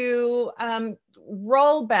regard to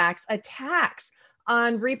rollbacks, attacks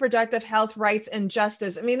on reproductive health rights and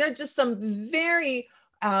justice. I mean, there are just some very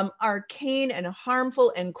arcane and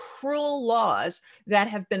harmful and cruel laws that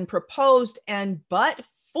have been proposed, but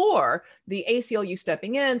for the ACLU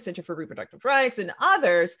stepping in, Center for Reproductive Rights, and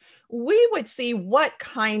others, we would see what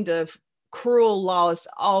kind of cruel laws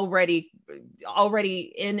already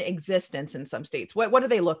in existence in some states. What do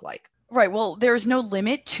they look like? Right. Well, there is no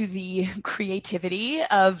limit to the creativity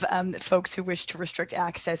of folks who wish to restrict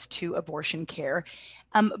access to abortion care.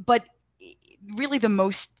 But really the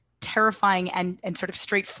most terrifying and sort of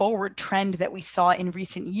straightforward trend that we saw in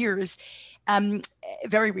recent years,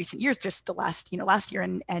 very recent years, just the last year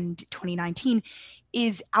and 2019,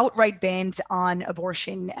 is outright bans on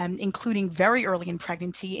abortion, including very early in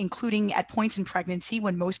pregnancy, including at points in pregnancy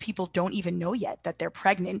when most people don't even know yet that they're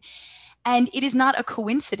pregnant. And it is not a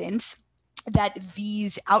coincidence that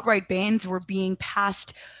these outright bans were being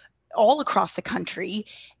passed all across the country,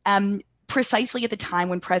 precisely at the time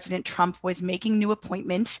when President Trump was making new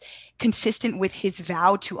appointments consistent with his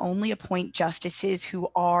vow to only appoint justices who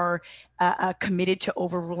are committed to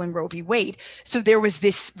overruling Roe v. Wade. So there was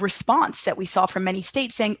this response that we saw from many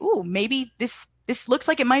states saying, "Ooh, maybe this looks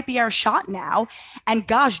like it might be our shot now. And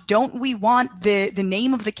gosh, don't we want the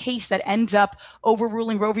name of the case that ends up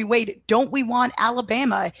overruling Roe v. Wade? Don't we want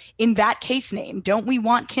Alabama in that case name? Don't we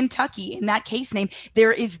want Kentucky in that case name?"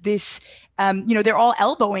 There is this, they're all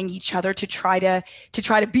elbowing each other to try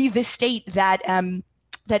to be this state that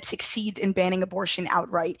that succeeds in banning abortion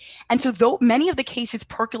outright. And so though many of the cases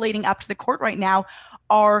percolating up to the court right now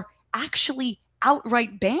are actually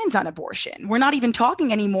outright bans on abortion. We're not even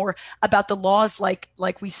talking anymore about the laws like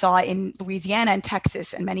we saw in Louisiana and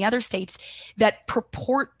Texas and many other states that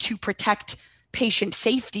purport to protect patient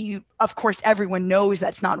safety. Of course, everyone knows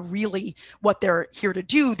that's not really what they're here to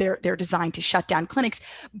do. They're designed to shut down clinics,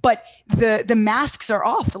 but the masks are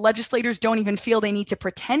off. The legislators don't even feel they need to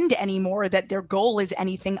pretend anymore that their goal is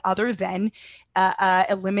anything other than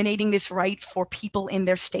eliminating this right for people in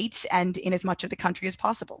their states and in as much of the country as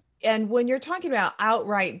possible. And when you're talking about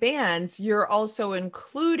outright bans, you're also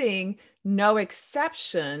including no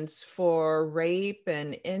exceptions for rape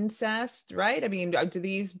and incest, right? I mean, do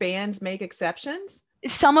these bans make exceptions?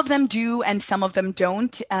 Some of them do, and some of them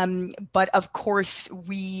don't. But of course,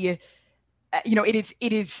 it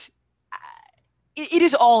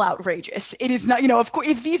is all outrageous. It is not, of course,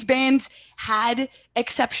 if these bans had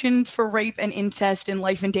exceptions for rape and incest and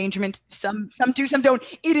life endangerment, some do, some don't.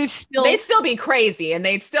 It is still, they'd still be crazy, and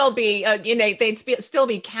they'd still be, still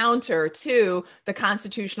be counter to the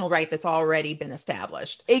constitutional right that's already been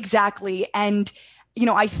established. Exactly. And,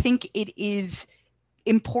 I think it is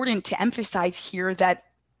important to emphasize here that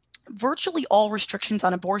virtually all restrictions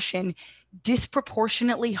on abortion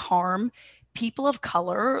disproportionately harm people of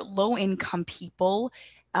color, low-income people,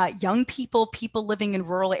 young people, people living in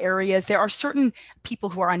rural areas. There are certain people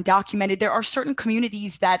who are undocumented. There are certain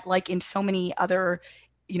communities that, like in so many other,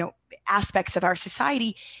 aspects of our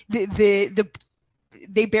society,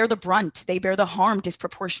 they bear the brunt, they bear the harm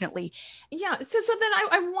disproportionately. Yeah. So then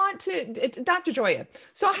I want to, Dr. Gioia.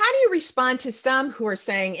 So how do you respond to some who are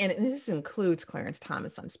saying, and this includes Clarence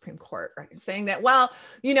Thomas on the Supreme Court, right? Saying that,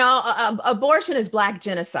 abortion is Black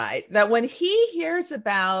genocide, that when he hears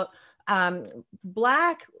about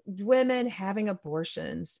Black women having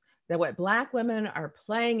abortions, that what Black women are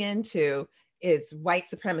playing into is white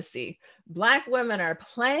supremacy. Black women are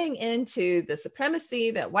playing into the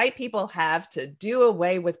supremacy that white people have to do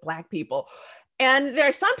away with Black people. And there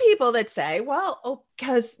are some people that say,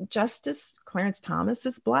 because Justice Clarence Thomas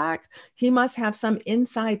is Black, he must have some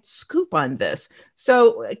inside scoop on this.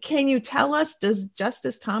 So can you tell us, does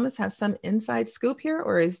Justice Thomas have some inside scoop here,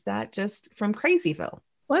 or is that just from Crazyville?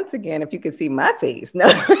 Once again, if you could see my face, no.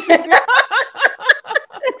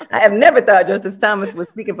 I have never thought Justice Thomas was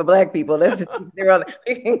speaking for Black people. Let's just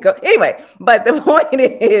we can go anyway. But the point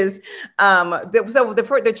is,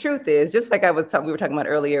 the truth is, just like we were talking about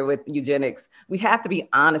earlier with eugenics, we have to be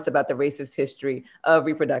honest about the racist history of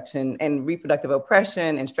reproduction and reproductive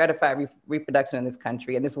oppression and stratified reproduction in this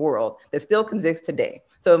country and this world that still exists today.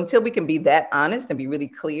 So until we can be that honest and be really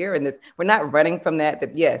clear, and that we're not running from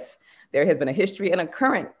that yes, there has been a history and a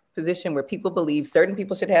current position where people believe certain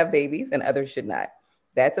people should have babies and others should not.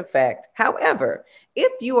 That's a fact. However,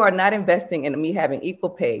 if you are not investing in me having equal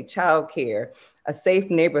pay, childcare, a safe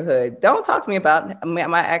neighborhood, don't talk to me about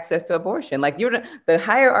my access to abortion. Like, you're the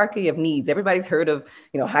hierarchy of needs. Everybody's heard of,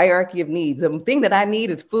 hierarchy of needs. The thing that I need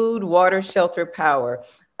is food, water, shelter, power.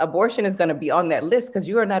 Abortion is going to be on that list because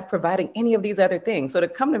you are not providing any of these other things. So to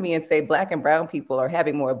come to me and say Black and brown people are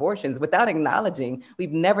having more abortions without acknowledging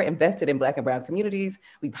we've never invested in Black and brown communities,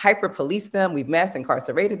 we've hyper-policed them, we've mass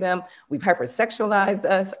incarcerated them, we've hyper-sexualized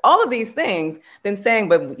us, all of these things, then saying,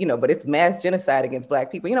 but it's mass genocide against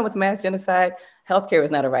Black people. You know what's mass genocide? Healthcare is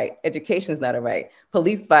not a right. Education is not a right.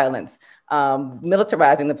 Police violence,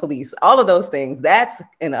 militarizing the police, all of those things, that's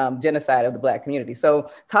an genocide of the Black community. So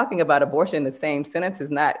talking about abortion in the same sentence is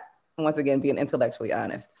not, once again, being intellectually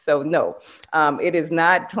honest. So no, it is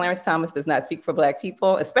not, Clarence Thomas does not speak for Black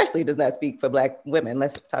people, especially does not speak for Black women.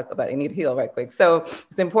 Let's talk about Anita Hill right quick. So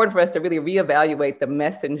it's important for us to really reevaluate the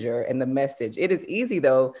messenger and the message. It is easy,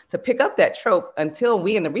 though, to pick up that trope until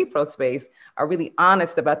we in the repro space are really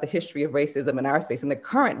honest about the history of racism in our space and the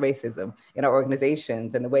current racism in our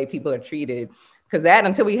organizations and the way people are treated. Because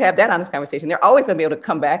until we have that honest conversation, they're always going to be able to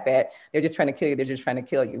come back at, they're just trying to kill you, they're just trying to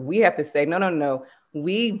kill you. We have to say, no.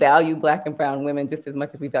 We value Black and brown women just as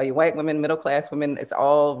much as we value white women, middle-class women. It's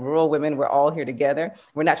all rural women. We're all here together.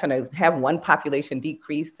 We're not trying to have one population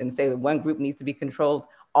decreased and say that one group needs to be controlled.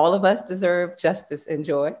 All of us deserve justice and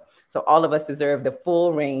joy. So all of us deserve the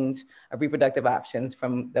full range of reproductive options,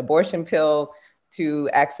 from the abortion pill to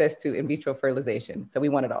access to in vitro fertilization. So we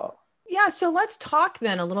want it all. Yeah, so let's talk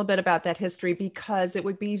then a little bit about that history, because it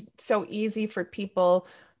would be so easy for people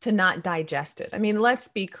to not digest it. I mean, let's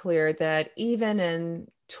be clear that even in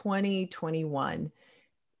 2021,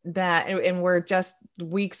 and we're just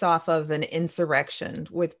weeks off of an insurrection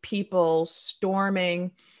with people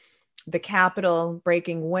storming the Capitol,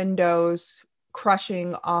 breaking windows,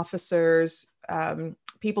 crushing officers,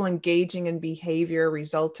 people engaging in behavior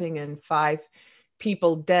resulting in 5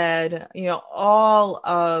 people dead, all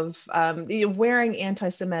of wearing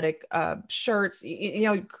anti-Semitic shirts.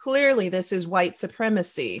 Clearly this is white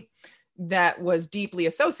supremacy that was deeply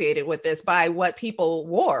associated with this by what people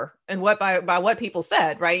wore and by what people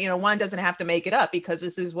said, right? One doesn't have to make it up, because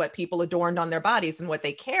this is what people adorned on their bodies and what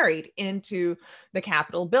they carried into the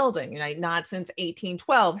Capitol building. Not since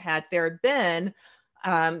 1812 had there been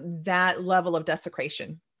that level of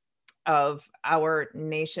desecration of our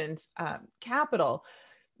nation's capital.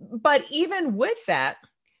 But even with that,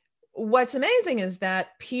 what's amazing is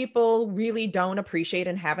that people really don't appreciate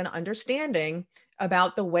and have an understanding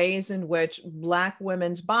about the ways in which Black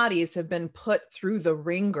women's bodies have been put through the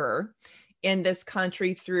ringer in this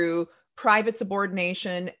country through private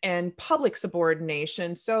subordination and public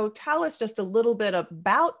subordination. So tell us just a little bit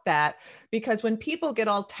about that, because when people get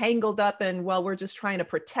all tangled up in, well, we're just trying to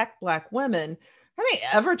protect Black women, have they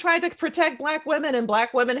ever tried to protect Black women and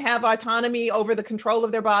Black women have autonomy over the control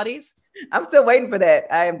of their bodies? I'm still waiting for that.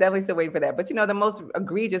 I am definitely still waiting for that. But the most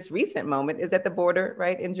egregious recent moment is at the border,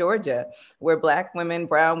 right, in Georgia, where Black women,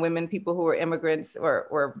 brown women, people who were immigrants,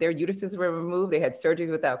 or their uteruses were removed. They had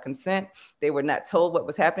surgeries without consent. They were not told what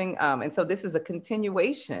was happening. And so this is a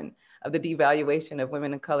continuation of the devaluation of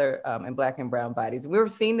women of color and Black and brown bodies. We were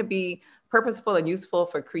seen to be purposeful and useful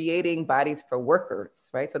for creating bodies for workers,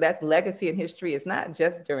 right? So that's legacy and history. It's not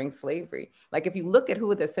just during slavery. Like if you look at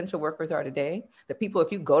who the essential workers are today, the people, if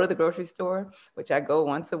you go to the grocery store, which I go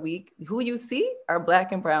once a week, who you see are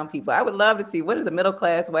Black and brown people. I would love to see, what does a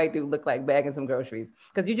middle-class white dude look like bagging some groceries?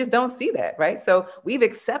 Because you just don't see that, right? So we've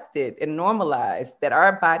accepted and normalized that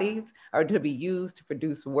our bodies are to be used to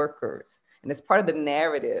produce workers. And it's part of the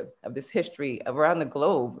narrative of this history around the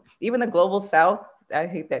globe, even the global South. I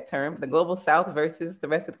hate that term, the global South versus the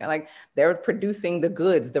rest of the, like they're producing the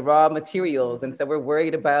goods, the raw materials. And so we're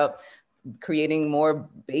worried about creating more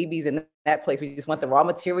babies in that place. We just want the raw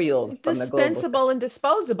materials from the global dispensable and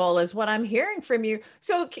disposable is what I'm hearing from you.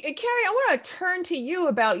 So Carrie, I want to turn to you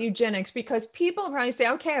about eugenics, because people probably say,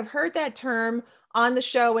 okay, I've heard that term on the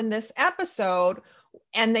show in this episode,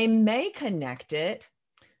 and they may connect it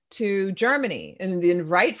to Germany, and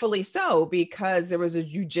rightfully so, because there was a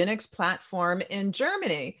eugenics platform in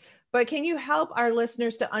Germany. But can you help our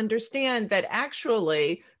listeners to understand that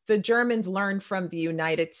actually the Germans learned from the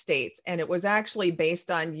United States, and it was actually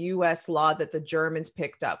based on US law that the Germans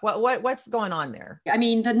picked up? What's going on there? I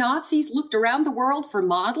mean, the Nazis looked around the world for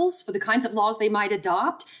models for the kinds of laws they might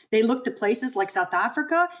adopt. They looked to places like South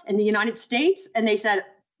Africa and the United States, and they said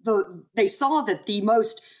they saw that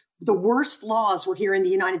the worst laws were here in the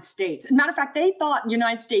United States. And matter of fact, they thought the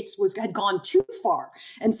United States had gone too far.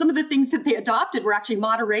 And some of the things that they adopted were actually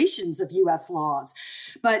moderations of US laws.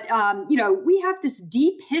 But, we have this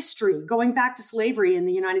deep history going back to slavery in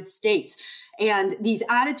the United States. And these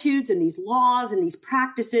attitudes and these laws and these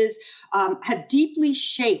practices have deeply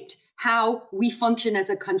shaped how we function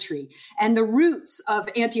as a country. And the roots of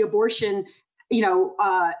anti-abortion,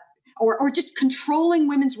 or just controlling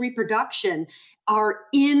women's reproduction are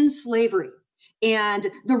in slavery. And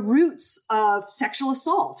the roots of sexual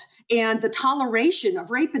assault and the toleration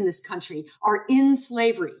of rape in this country are in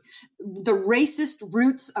slavery. The racist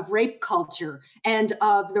roots of rape culture and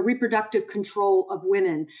of the reproductive control of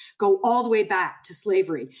women go all the way back to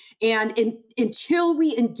slavery. And until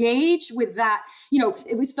we engage with that,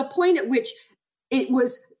 it was the point at which it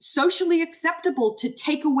was socially acceptable to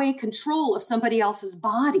take away control of somebody else's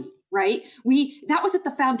body. Right? That was at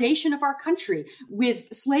the foundation of our country with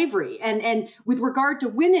slavery. And with regard to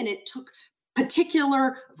women, it took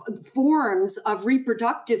particular forms of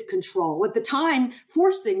reproductive control. At the time,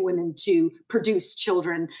 forcing women to produce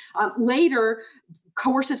children. Later,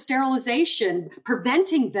 coercive sterilization,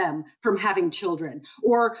 preventing them from having children.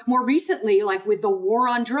 Or more recently, like with the war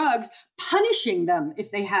on drugs, punishing them if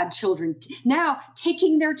they had children. Now,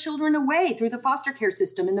 taking their children away through the foster care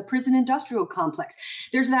system and the prison industrial complex.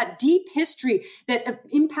 There's that deep history that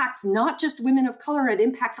impacts not just women of color, it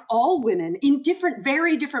impacts all women in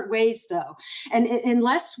very different ways, though. And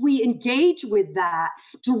unless we engage with that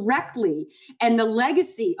directly and the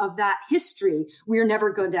legacy of that history, we're never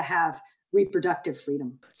going to have reproductive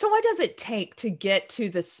freedom. So what does it take to get to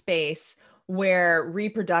the space where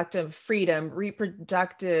reproductive freedom,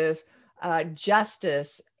 reproductive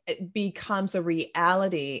justice it becomes a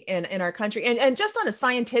reality in our country. And just on a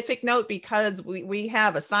scientific note, because we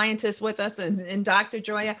have a scientist with us and Dr.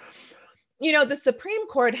 Joya, the Supreme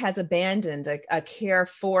Court has abandoned a care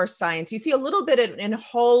for science. You see a little bit in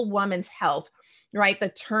Whole Woman's Health, right? The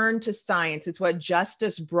turn to science. It's what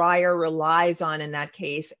Justice Breyer relies on in that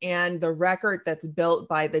case, and the record that's built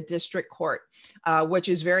by the district court, which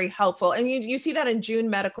is very helpful. And you see that in June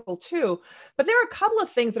Medical too. But there are a couple of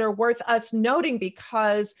things that are worth us noting,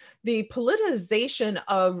 because the politicization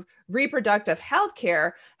of reproductive health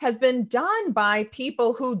care has been done by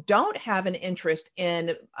people who don't have an interest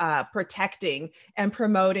in protecting and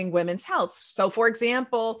promoting women's health. So, for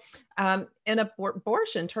example, in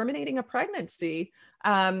abortion, terminating a pregnancy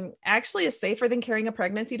actually is safer than carrying a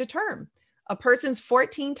pregnancy to term. A person's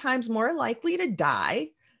 14 times more likely to die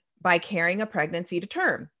by carrying a pregnancy to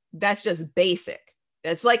term. That's just basic.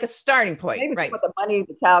 It's like a starting point, maybe right? What the money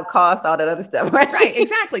the child costs, all that other stuff, right? Right,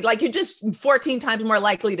 exactly. Like you're just 14 times more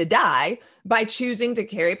likely to die by choosing to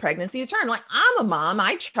carry pregnancy to term. Like, I'm a mom,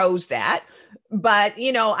 I chose that, but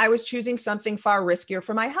I was choosing something far riskier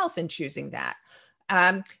for my health in choosing that.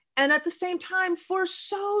 And at the same time, for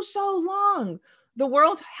so long, the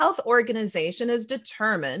World Health Organization has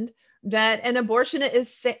determined that an abortion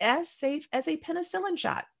is as safe as a penicillin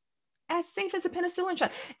shot,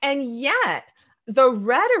 And yet, the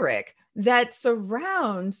rhetoric that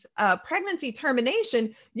surrounds pregnancy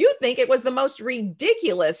termination, you'd think it was the most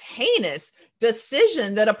ridiculous, heinous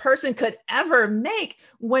decision that a person could ever make,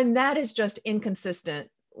 when that is just inconsistent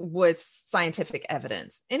with scientific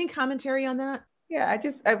evidence. Any commentary on that? Yeah, I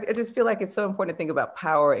just feel like it's so important to think about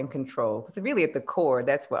power and control, because really at the core,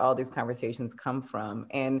 that's where all these conversations come from.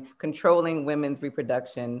 And controlling women's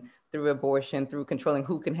reproduction through abortion, through controlling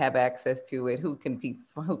who can have access to it, who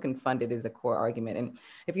can fund it, is a core argument. And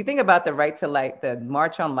if you think about the right to life, the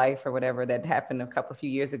March on Life or whatever that happened a few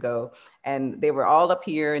years ago, and they were all up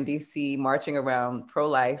here in DC marching around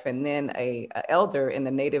pro-life, and then a elder in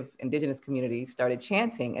the Native Indigenous community started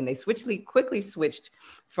chanting, and they quickly switched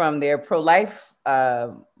from their pro-life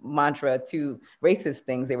mantra to racist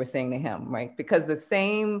things they were saying to him, right? Because the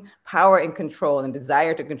same power and control and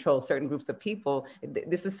desire to control certain groups of people,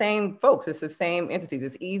 it's the same folks, it's the same entities.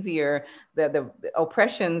 It's easier, the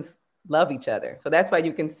oppressions love each other. So that's why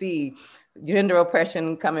you can see gender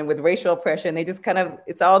oppression coming with racial oppression. They just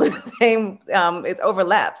it's all the same, it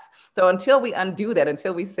overlaps. So until we undo that,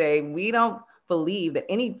 until we say we don't believe that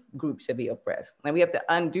any group should be oppressed, and we have to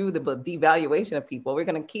undo the devaluation of people, we're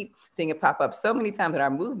going to keep seeing it pop up so many times in our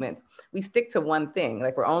movements. We stick to one thing,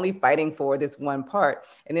 like we're only fighting for this one part.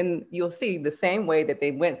 And then you'll see the same way that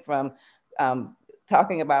they went from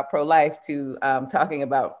talking about pro-life to talking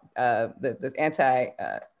about the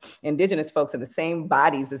anti-Indigenous folks in the same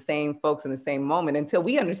bodies, the same folks in the same moment, until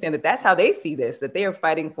we understand that that's how they see this, that they are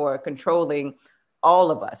fighting for controlling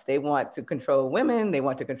all of us. They want to control women. They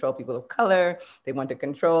want to control people of color. They want to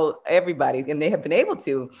control everybody. And they have been able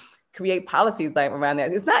to create policies like around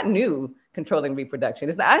that. It's not new, controlling reproduction.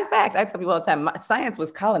 It's not, in fact, I tell people all the time, science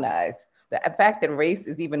was colonized. The fact that race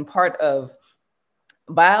is even part of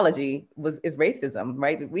biology is racism,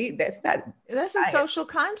 right? That's a social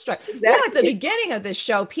construct. Exactly. At the beginning of this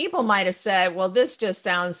show, people might have said, well, this just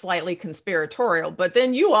sounds slightly conspiratorial, but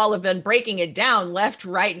then you all have been breaking it down left,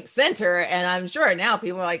 right, and center. And I'm sure now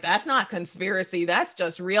people are like, that's not conspiracy. That's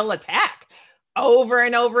just real attack over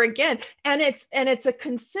and over again. And it's a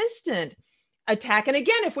consistent attack. And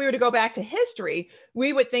again, if we were to go back to history,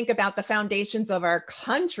 we would think about the foundations of our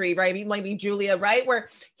country, right? Maybe Julia, right? Where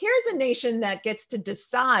here's a nation that gets to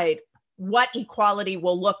decide what equality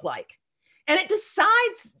will look like. And it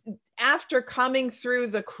decides, after coming through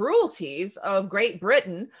the cruelties of Great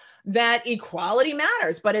Britain, that equality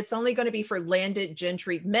matters, but it's only going to be for landed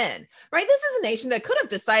gentry men, right? This is a nation that could have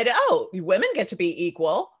decided, oh, women get to be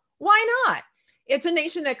equal. Why not? It's a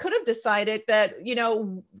nation that could have decided that,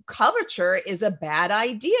 coverture is a bad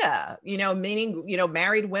idea, meaning,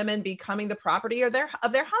 married women becoming the property of their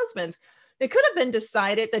husbands. It could have been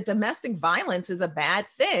decided that domestic violence is a bad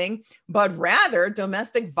thing, but rather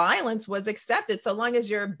domestic violence was accepted so long as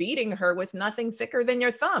you're beating her with nothing thicker than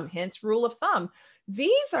your thumb, hence rule of thumb.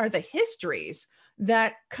 These are the histories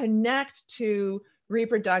that connect to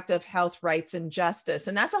reproductive health rights and justice.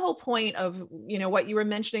 And that's the whole point of, what you were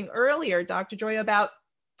mentioning earlier, Dr. Joy, about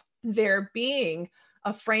there being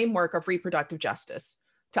a framework of reproductive justice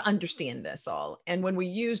to understand this all. And when we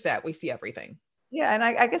use that, we see everything. Yeah. And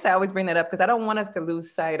I guess I always bring that up because I don't want us to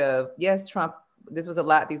lose sight of, yes, Trump, this was a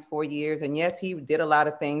lot these 4 years. And yes, he did a lot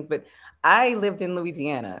of things, but I lived in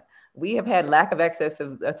Louisiana. We have had lack of access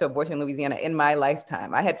to abortion in Louisiana in my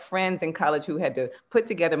lifetime. I had friends in college who had to put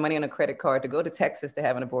together money on a credit card to go to Texas to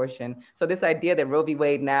have an abortion. So this idea that Roe v.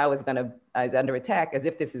 Wade now is under attack as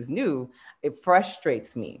if this is new, it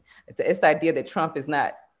frustrates me. It's the idea that Trump is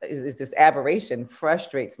this aberration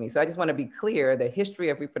frustrates me. So I just want to be clear, the history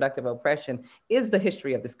of reproductive oppression is the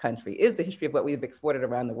history of this country, is the history of what we've exported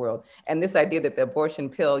around the world. And this idea that the abortion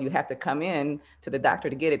pill, you have to come in to the doctor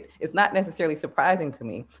to get it, is not necessarily surprising to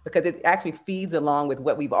me, because it actually feeds along with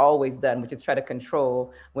what we've always done, which is try to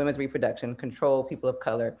control women's reproduction, control people of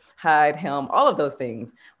color, hide, helm, all of those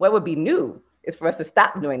things. What would be new is for us to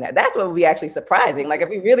stop doing that. That's what would be actually surprising. Like if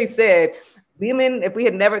we really said, women, if we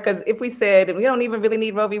had never, because if we said we don't even really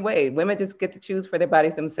need Roe v. Wade, women just get to choose for their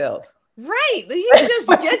bodies themselves. Right. You just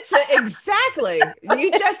get to, exactly.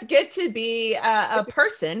 You just get to be a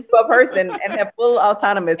person. And have full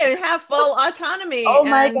autonomy. And have full autonomy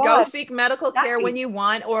and go seek medical care when you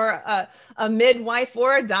want, or a midwife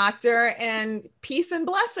or a doctor, and peace and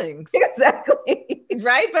blessings. Exactly.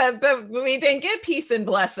 Right. But we didn't get peace and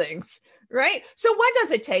blessings. Right. So what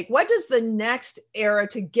does it take? What does the next era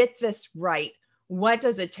to get this right? What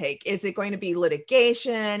does it take? Is it going to be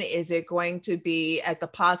litigation? Is it going to be at the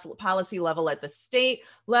policy level, at the state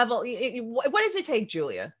level? What does it take,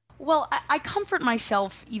 Julia? Well, I comfort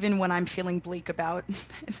myself even when I'm feeling bleak about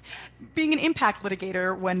being an impact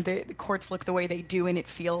litigator, when the courts look the way they do and it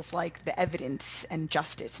feels like the evidence and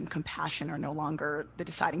justice and compassion are no longer the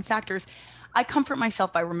deciding factors. I comfort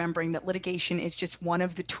myself by remembering that litigation is just one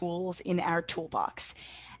of the tools in our toolbox.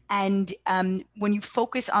 And when you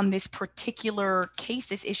focus on this particular case,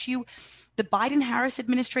 this issue, the Biden-Harris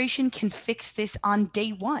administration can fix this on day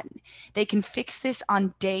one. They can fix this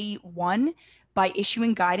on day one by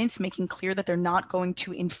issuing guidance, making clear that they're not going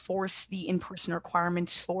to enforce the in-person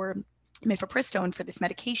requirements for mifepristone, for this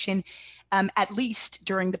medication, at least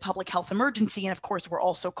during the public health emergency. And of course, we're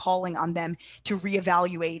also calling on them to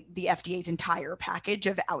reevaluate the FDA's entire package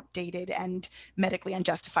of outdated and medically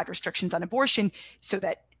unjustified restrictions on abortion, so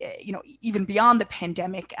that, even beyond the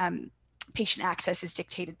pandemic, patient access is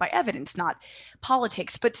dictated by evidence, not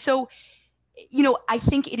politics. But so, I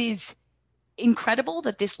think it is incredible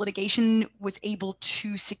that this litigation was able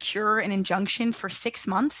to secure an injunction for 6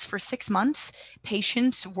 months. For 6 months,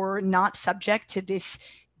 patients were not subject to this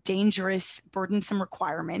dangerous, burdensome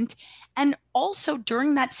requirement. And also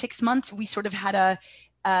during that 6 months, we sort of had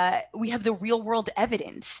we have the real world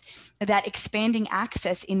evidence that expanding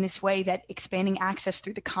access in this way, that expanding access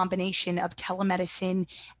through the combination of telemedicine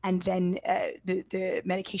and then the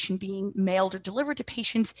medication being mailed or delivered to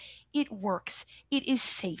patients, it works. It is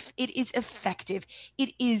safe. It is effective.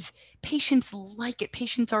 Patients like it.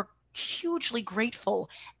 Patients are hugely grateful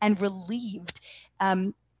and relieved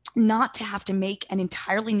not to have to make an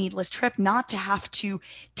entirely needless trip, not to have to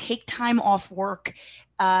take time off work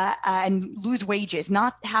and lose wages,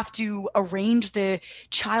 not have to arrange the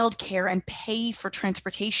childcare and pay for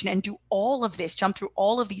transportation and do all of this, jump through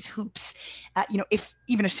all of these hoops, if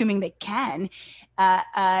even assuming they can,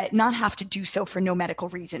 not have to do so for no medical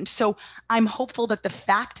reason. So I'm hopeful that the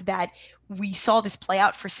fact that we saw this play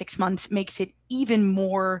out for 6 months makes it even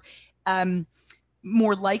more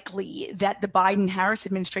likely that the Biden-Harris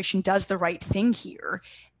administration does the right thing here.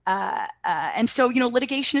 And so,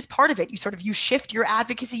 litigation is part of it. You shift your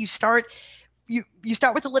advocacy, you start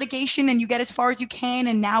with the litigation and you get as far as you can.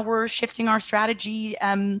 And now we're shifting our strategy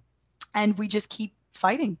and we just keep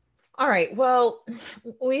fighting. All right. Well,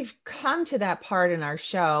 we've come to that part in our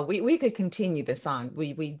show. We could continue this on.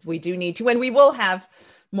 We do need to, and we will have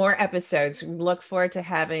more episodes. We look forward to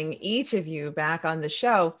having each of you back on the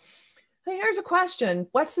show. Here's a question.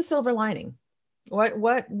 What's the silver lining?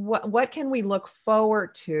 What can we look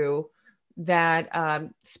forward to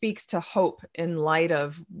that speaks to hope in light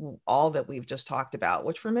of all that we've just talked about,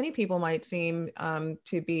 which for many people might seem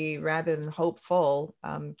to be, rather than hopeful,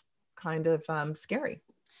 kind of scary?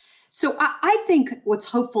 So I think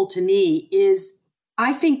what's hopeful to me is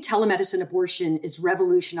I think telemedicine abortion is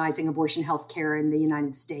revolutionizing abortion healthcare in the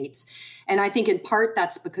United States. And I think in part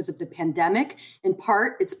that's because of the pandemic. In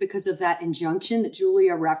part, it's because of that injunction that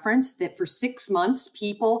Julia referenced, that for 6 months,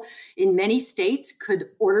 people in many states could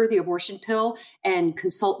order the abortion pill and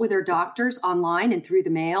consult with their doctors online and through the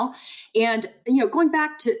mail. And, going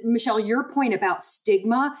back to, Michelle, your point about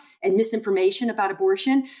stigma and misinformation about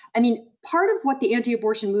abortion, part of what the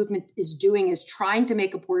anti-abortion movement is doing is trying to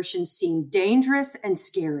make abortion seem dangerous and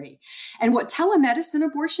scary. And what telemedicine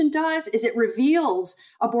abortion does is it reveals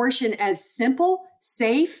abortion as simple,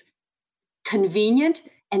 safe, convenient,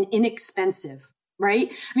 and inexpensive,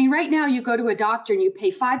 right? Right now you go to a doctor and you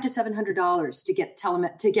pay $500 to $700 to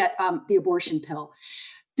get the abortion pill.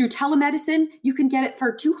 Through telemedicine, you can get it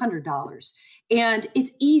for $200, and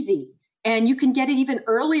it's easy. And you can get it even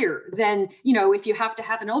earlier than, if you have to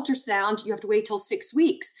have an ultrasound, you have to wait till 6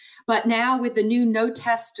 weeks. But now with the new no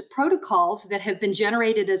test protocols that have been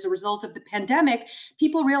generated as a result of the pandemic,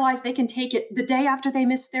 people realize they can take it the day after they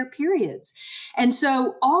miss their periods. And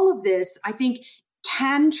so all of this, I think,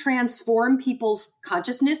 can transform people's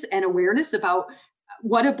consciousness and awareness about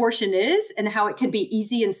what abortion is and how it can be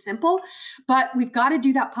easy and simple. But we've got to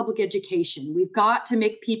do that public education. We've got to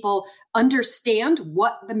make people understand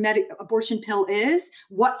what the abortion pill is,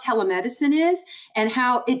 what telemedicine is, and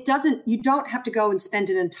how you don't have to go and spend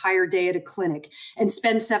an entire day at a clinic and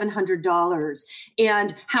spend $700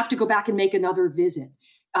 and have to go back and make another visit.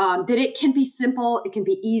 That it can be simple, it can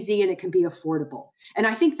be easy, and it can be affordable. And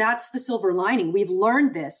I think that's the silver lining. We've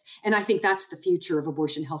learned this, and I think that's the future of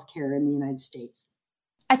abortion healthcare in the United States.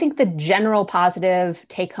 I think the general positive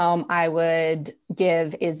take home I would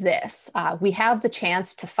give is this. We have the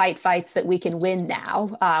chance to fight fights that we can win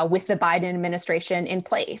now with the Biden administration in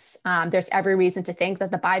place. There's every reason to think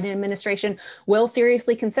that the Biden administration will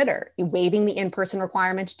seriously consider waiving the in-person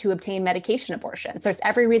requirement to obtain medication abortions. There's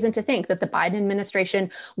every reason to think that the Biden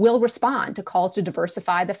administration will respond to calls to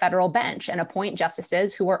diversify the federal bench and appoint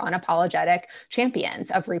justices who are unapologetic champions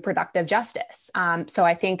of reproductive justice. So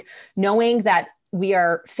I think knowing that we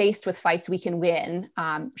are faced with fights we can win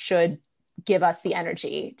should give us the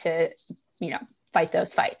energy to, fight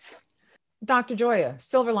those fights. Dr. Joya,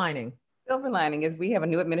 silver lining. Silver lining is we have a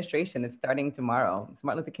new administration that's starting tomorrow. It's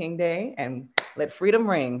Martin Luther King Day, and let freedom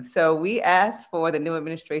ring. So we asked for the new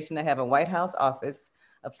administration to have a White House Office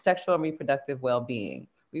of Sexual and Reproductive Well-being.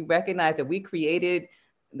 We recognize that we created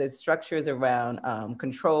the structures around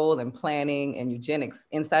control and planning and eugenics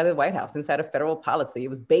inside of the White House, inside of federal policy. It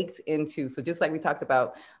was baked into, so just like we talked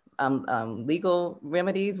about legal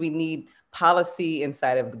remedies, we need policy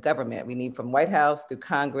inside of the government. We need from White House through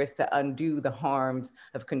Congress to undo the harms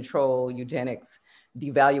of control, eugenics,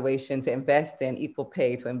 devaluation, to invest in equal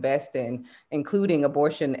pay, to invest in including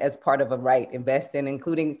abortion as part of a right, invest in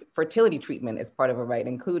including fertility treatment as part of a right,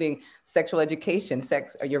 including sexual education,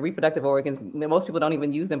 sex, or your reproductive organs. Most people don't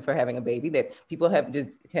even use them for having a baby, that people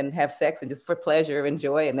can have sex and just for pleasure and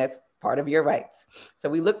joy, and that's part of your rights. So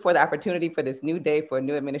we look for the opportunity for this new day for a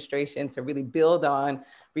new administration to really build on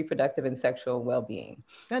reproductive and sexual well-being.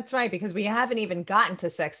 That's right, because we haven't even gotten to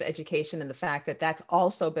sex education and the fact that that's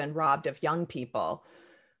also been robbed of young people.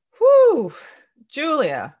 Whew,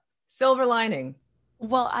 Julia, silver lining.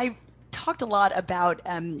 Well, I talked a lot about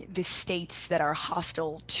the states that are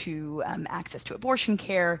hostile to access to abortion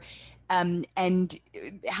care, and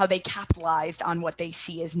how they capitalized on what they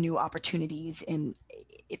see as new opportunities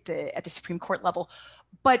at the Supreme Court level.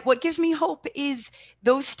 But what gives me hope is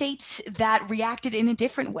those states that reacted in a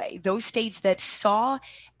different way, those states that saw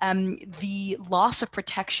the loss of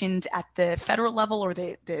protections at the federal level, or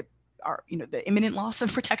the imminent loss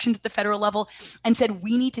of protections at the federal level, and said,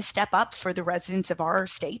 we need to step up for the residents of our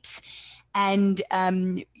states. And,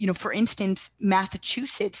 for instance,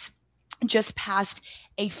 Massachusetts just passed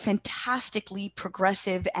a fantastically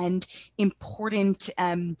progressive and important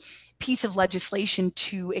piece of legislation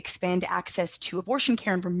to expand access to abortion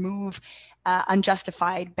care and remove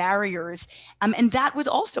unjustified barriers. And that was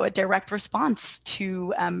also a direct response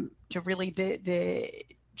to really the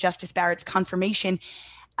Justice Barrett's confirmation.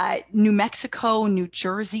 New Mexico, New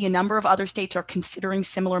Jersey, a number of other states are considering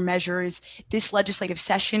similar measures this legislative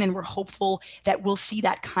session, and we're hopeful that we'll see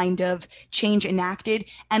that kind of change enacted.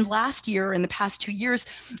 And last year, in the past 2 years,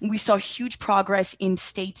 we saw huge progress in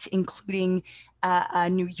states including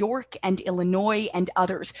New York and Illinois and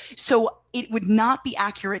others. So it would not be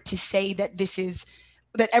accurate to say that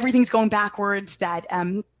that everything's going backwards, that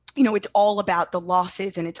it's all about the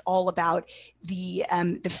losses and it's all about the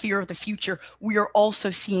fear of the future. We are also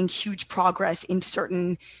seeing huge progress on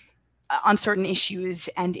certain issues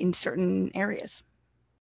and in certain areas.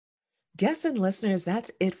 Guests and listeners,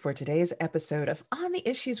 that's it for today's episode of On the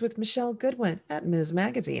Issues with Michelle Goodwin at Ms.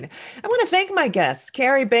 Magazine. I want to thank my guests,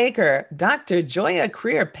 Carrie Baker, Dr. Joya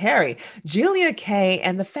Creer-Perry, Julia Kaye,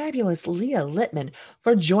 and the fabulous Leah Littman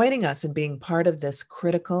for joining us and being part of this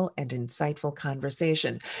critical and insightful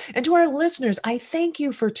conversation. And to our listeners, I thank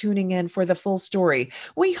you for tuning in for the full story.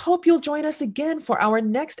 We hope you'll join us again for our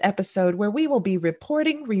next episode, where we will be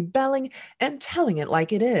reporting, rebelling, and telling it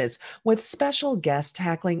like it is, with special guests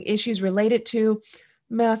tackling issues related to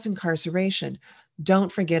mass incarceration.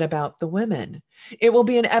 Don't forget about the women. It will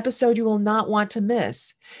be an episode you will not want to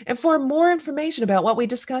miss. And for more information about what we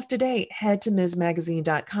discussed today, head to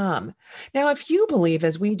MsMagazine.com. Now, if you believe,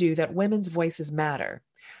 as we do, that women's voices matter,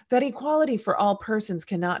 that equality for all persons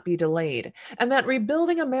cannot be delayed, and that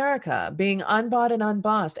rebuilding America, being unbought and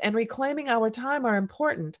unbossed, and reclaiming our time are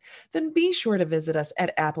important, then be sure to visit us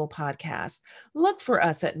at Apple Podcasts. Look for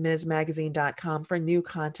us at MsMagazine.com for new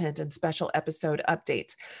content and special episode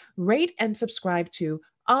updates. Rate and subscribe to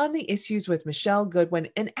On the Issues with Michelle Goodwin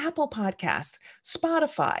in Apple Podcasts,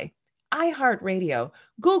 Spotify, iHeartRadio,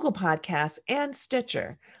 Google Podcasts, and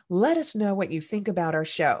Stitcher. Let us know what you think about our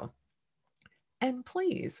show. And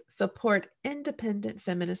please support independent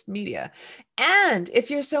feminist media. And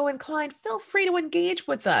if you're so inclined, feel free to engage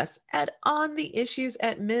with us at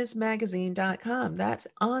ontheissues@msmagazine.com. That's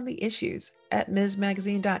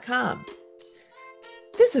ontheissues@msmagazine.com.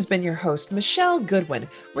 This has been your host, Michelle Goodwin,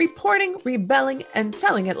 reporting, rebelling, and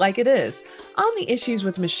telling it like it is. On the Issues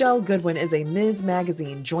with Michelle Goodwin is a Ms.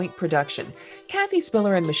 Magazine joint production. Kathy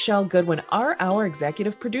Spiller and Michelle Goodwin are our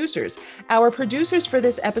executive producers. Our producers for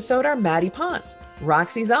this episode are Maddie Pons,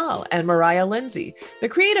 Roxy Zoll, and Mariah Lindsay. The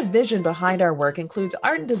creative vision behind our work includes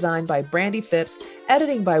art and design by Brandy Phipps,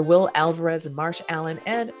 editing by Will Alvarez and Marsh Allen,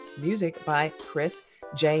 and music by Chris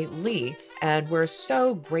J. Lee. And we're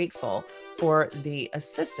so grateful for the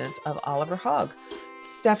assistance of Oliver Hogg.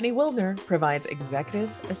 Stephanie Wildner provides executive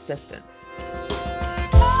assistance.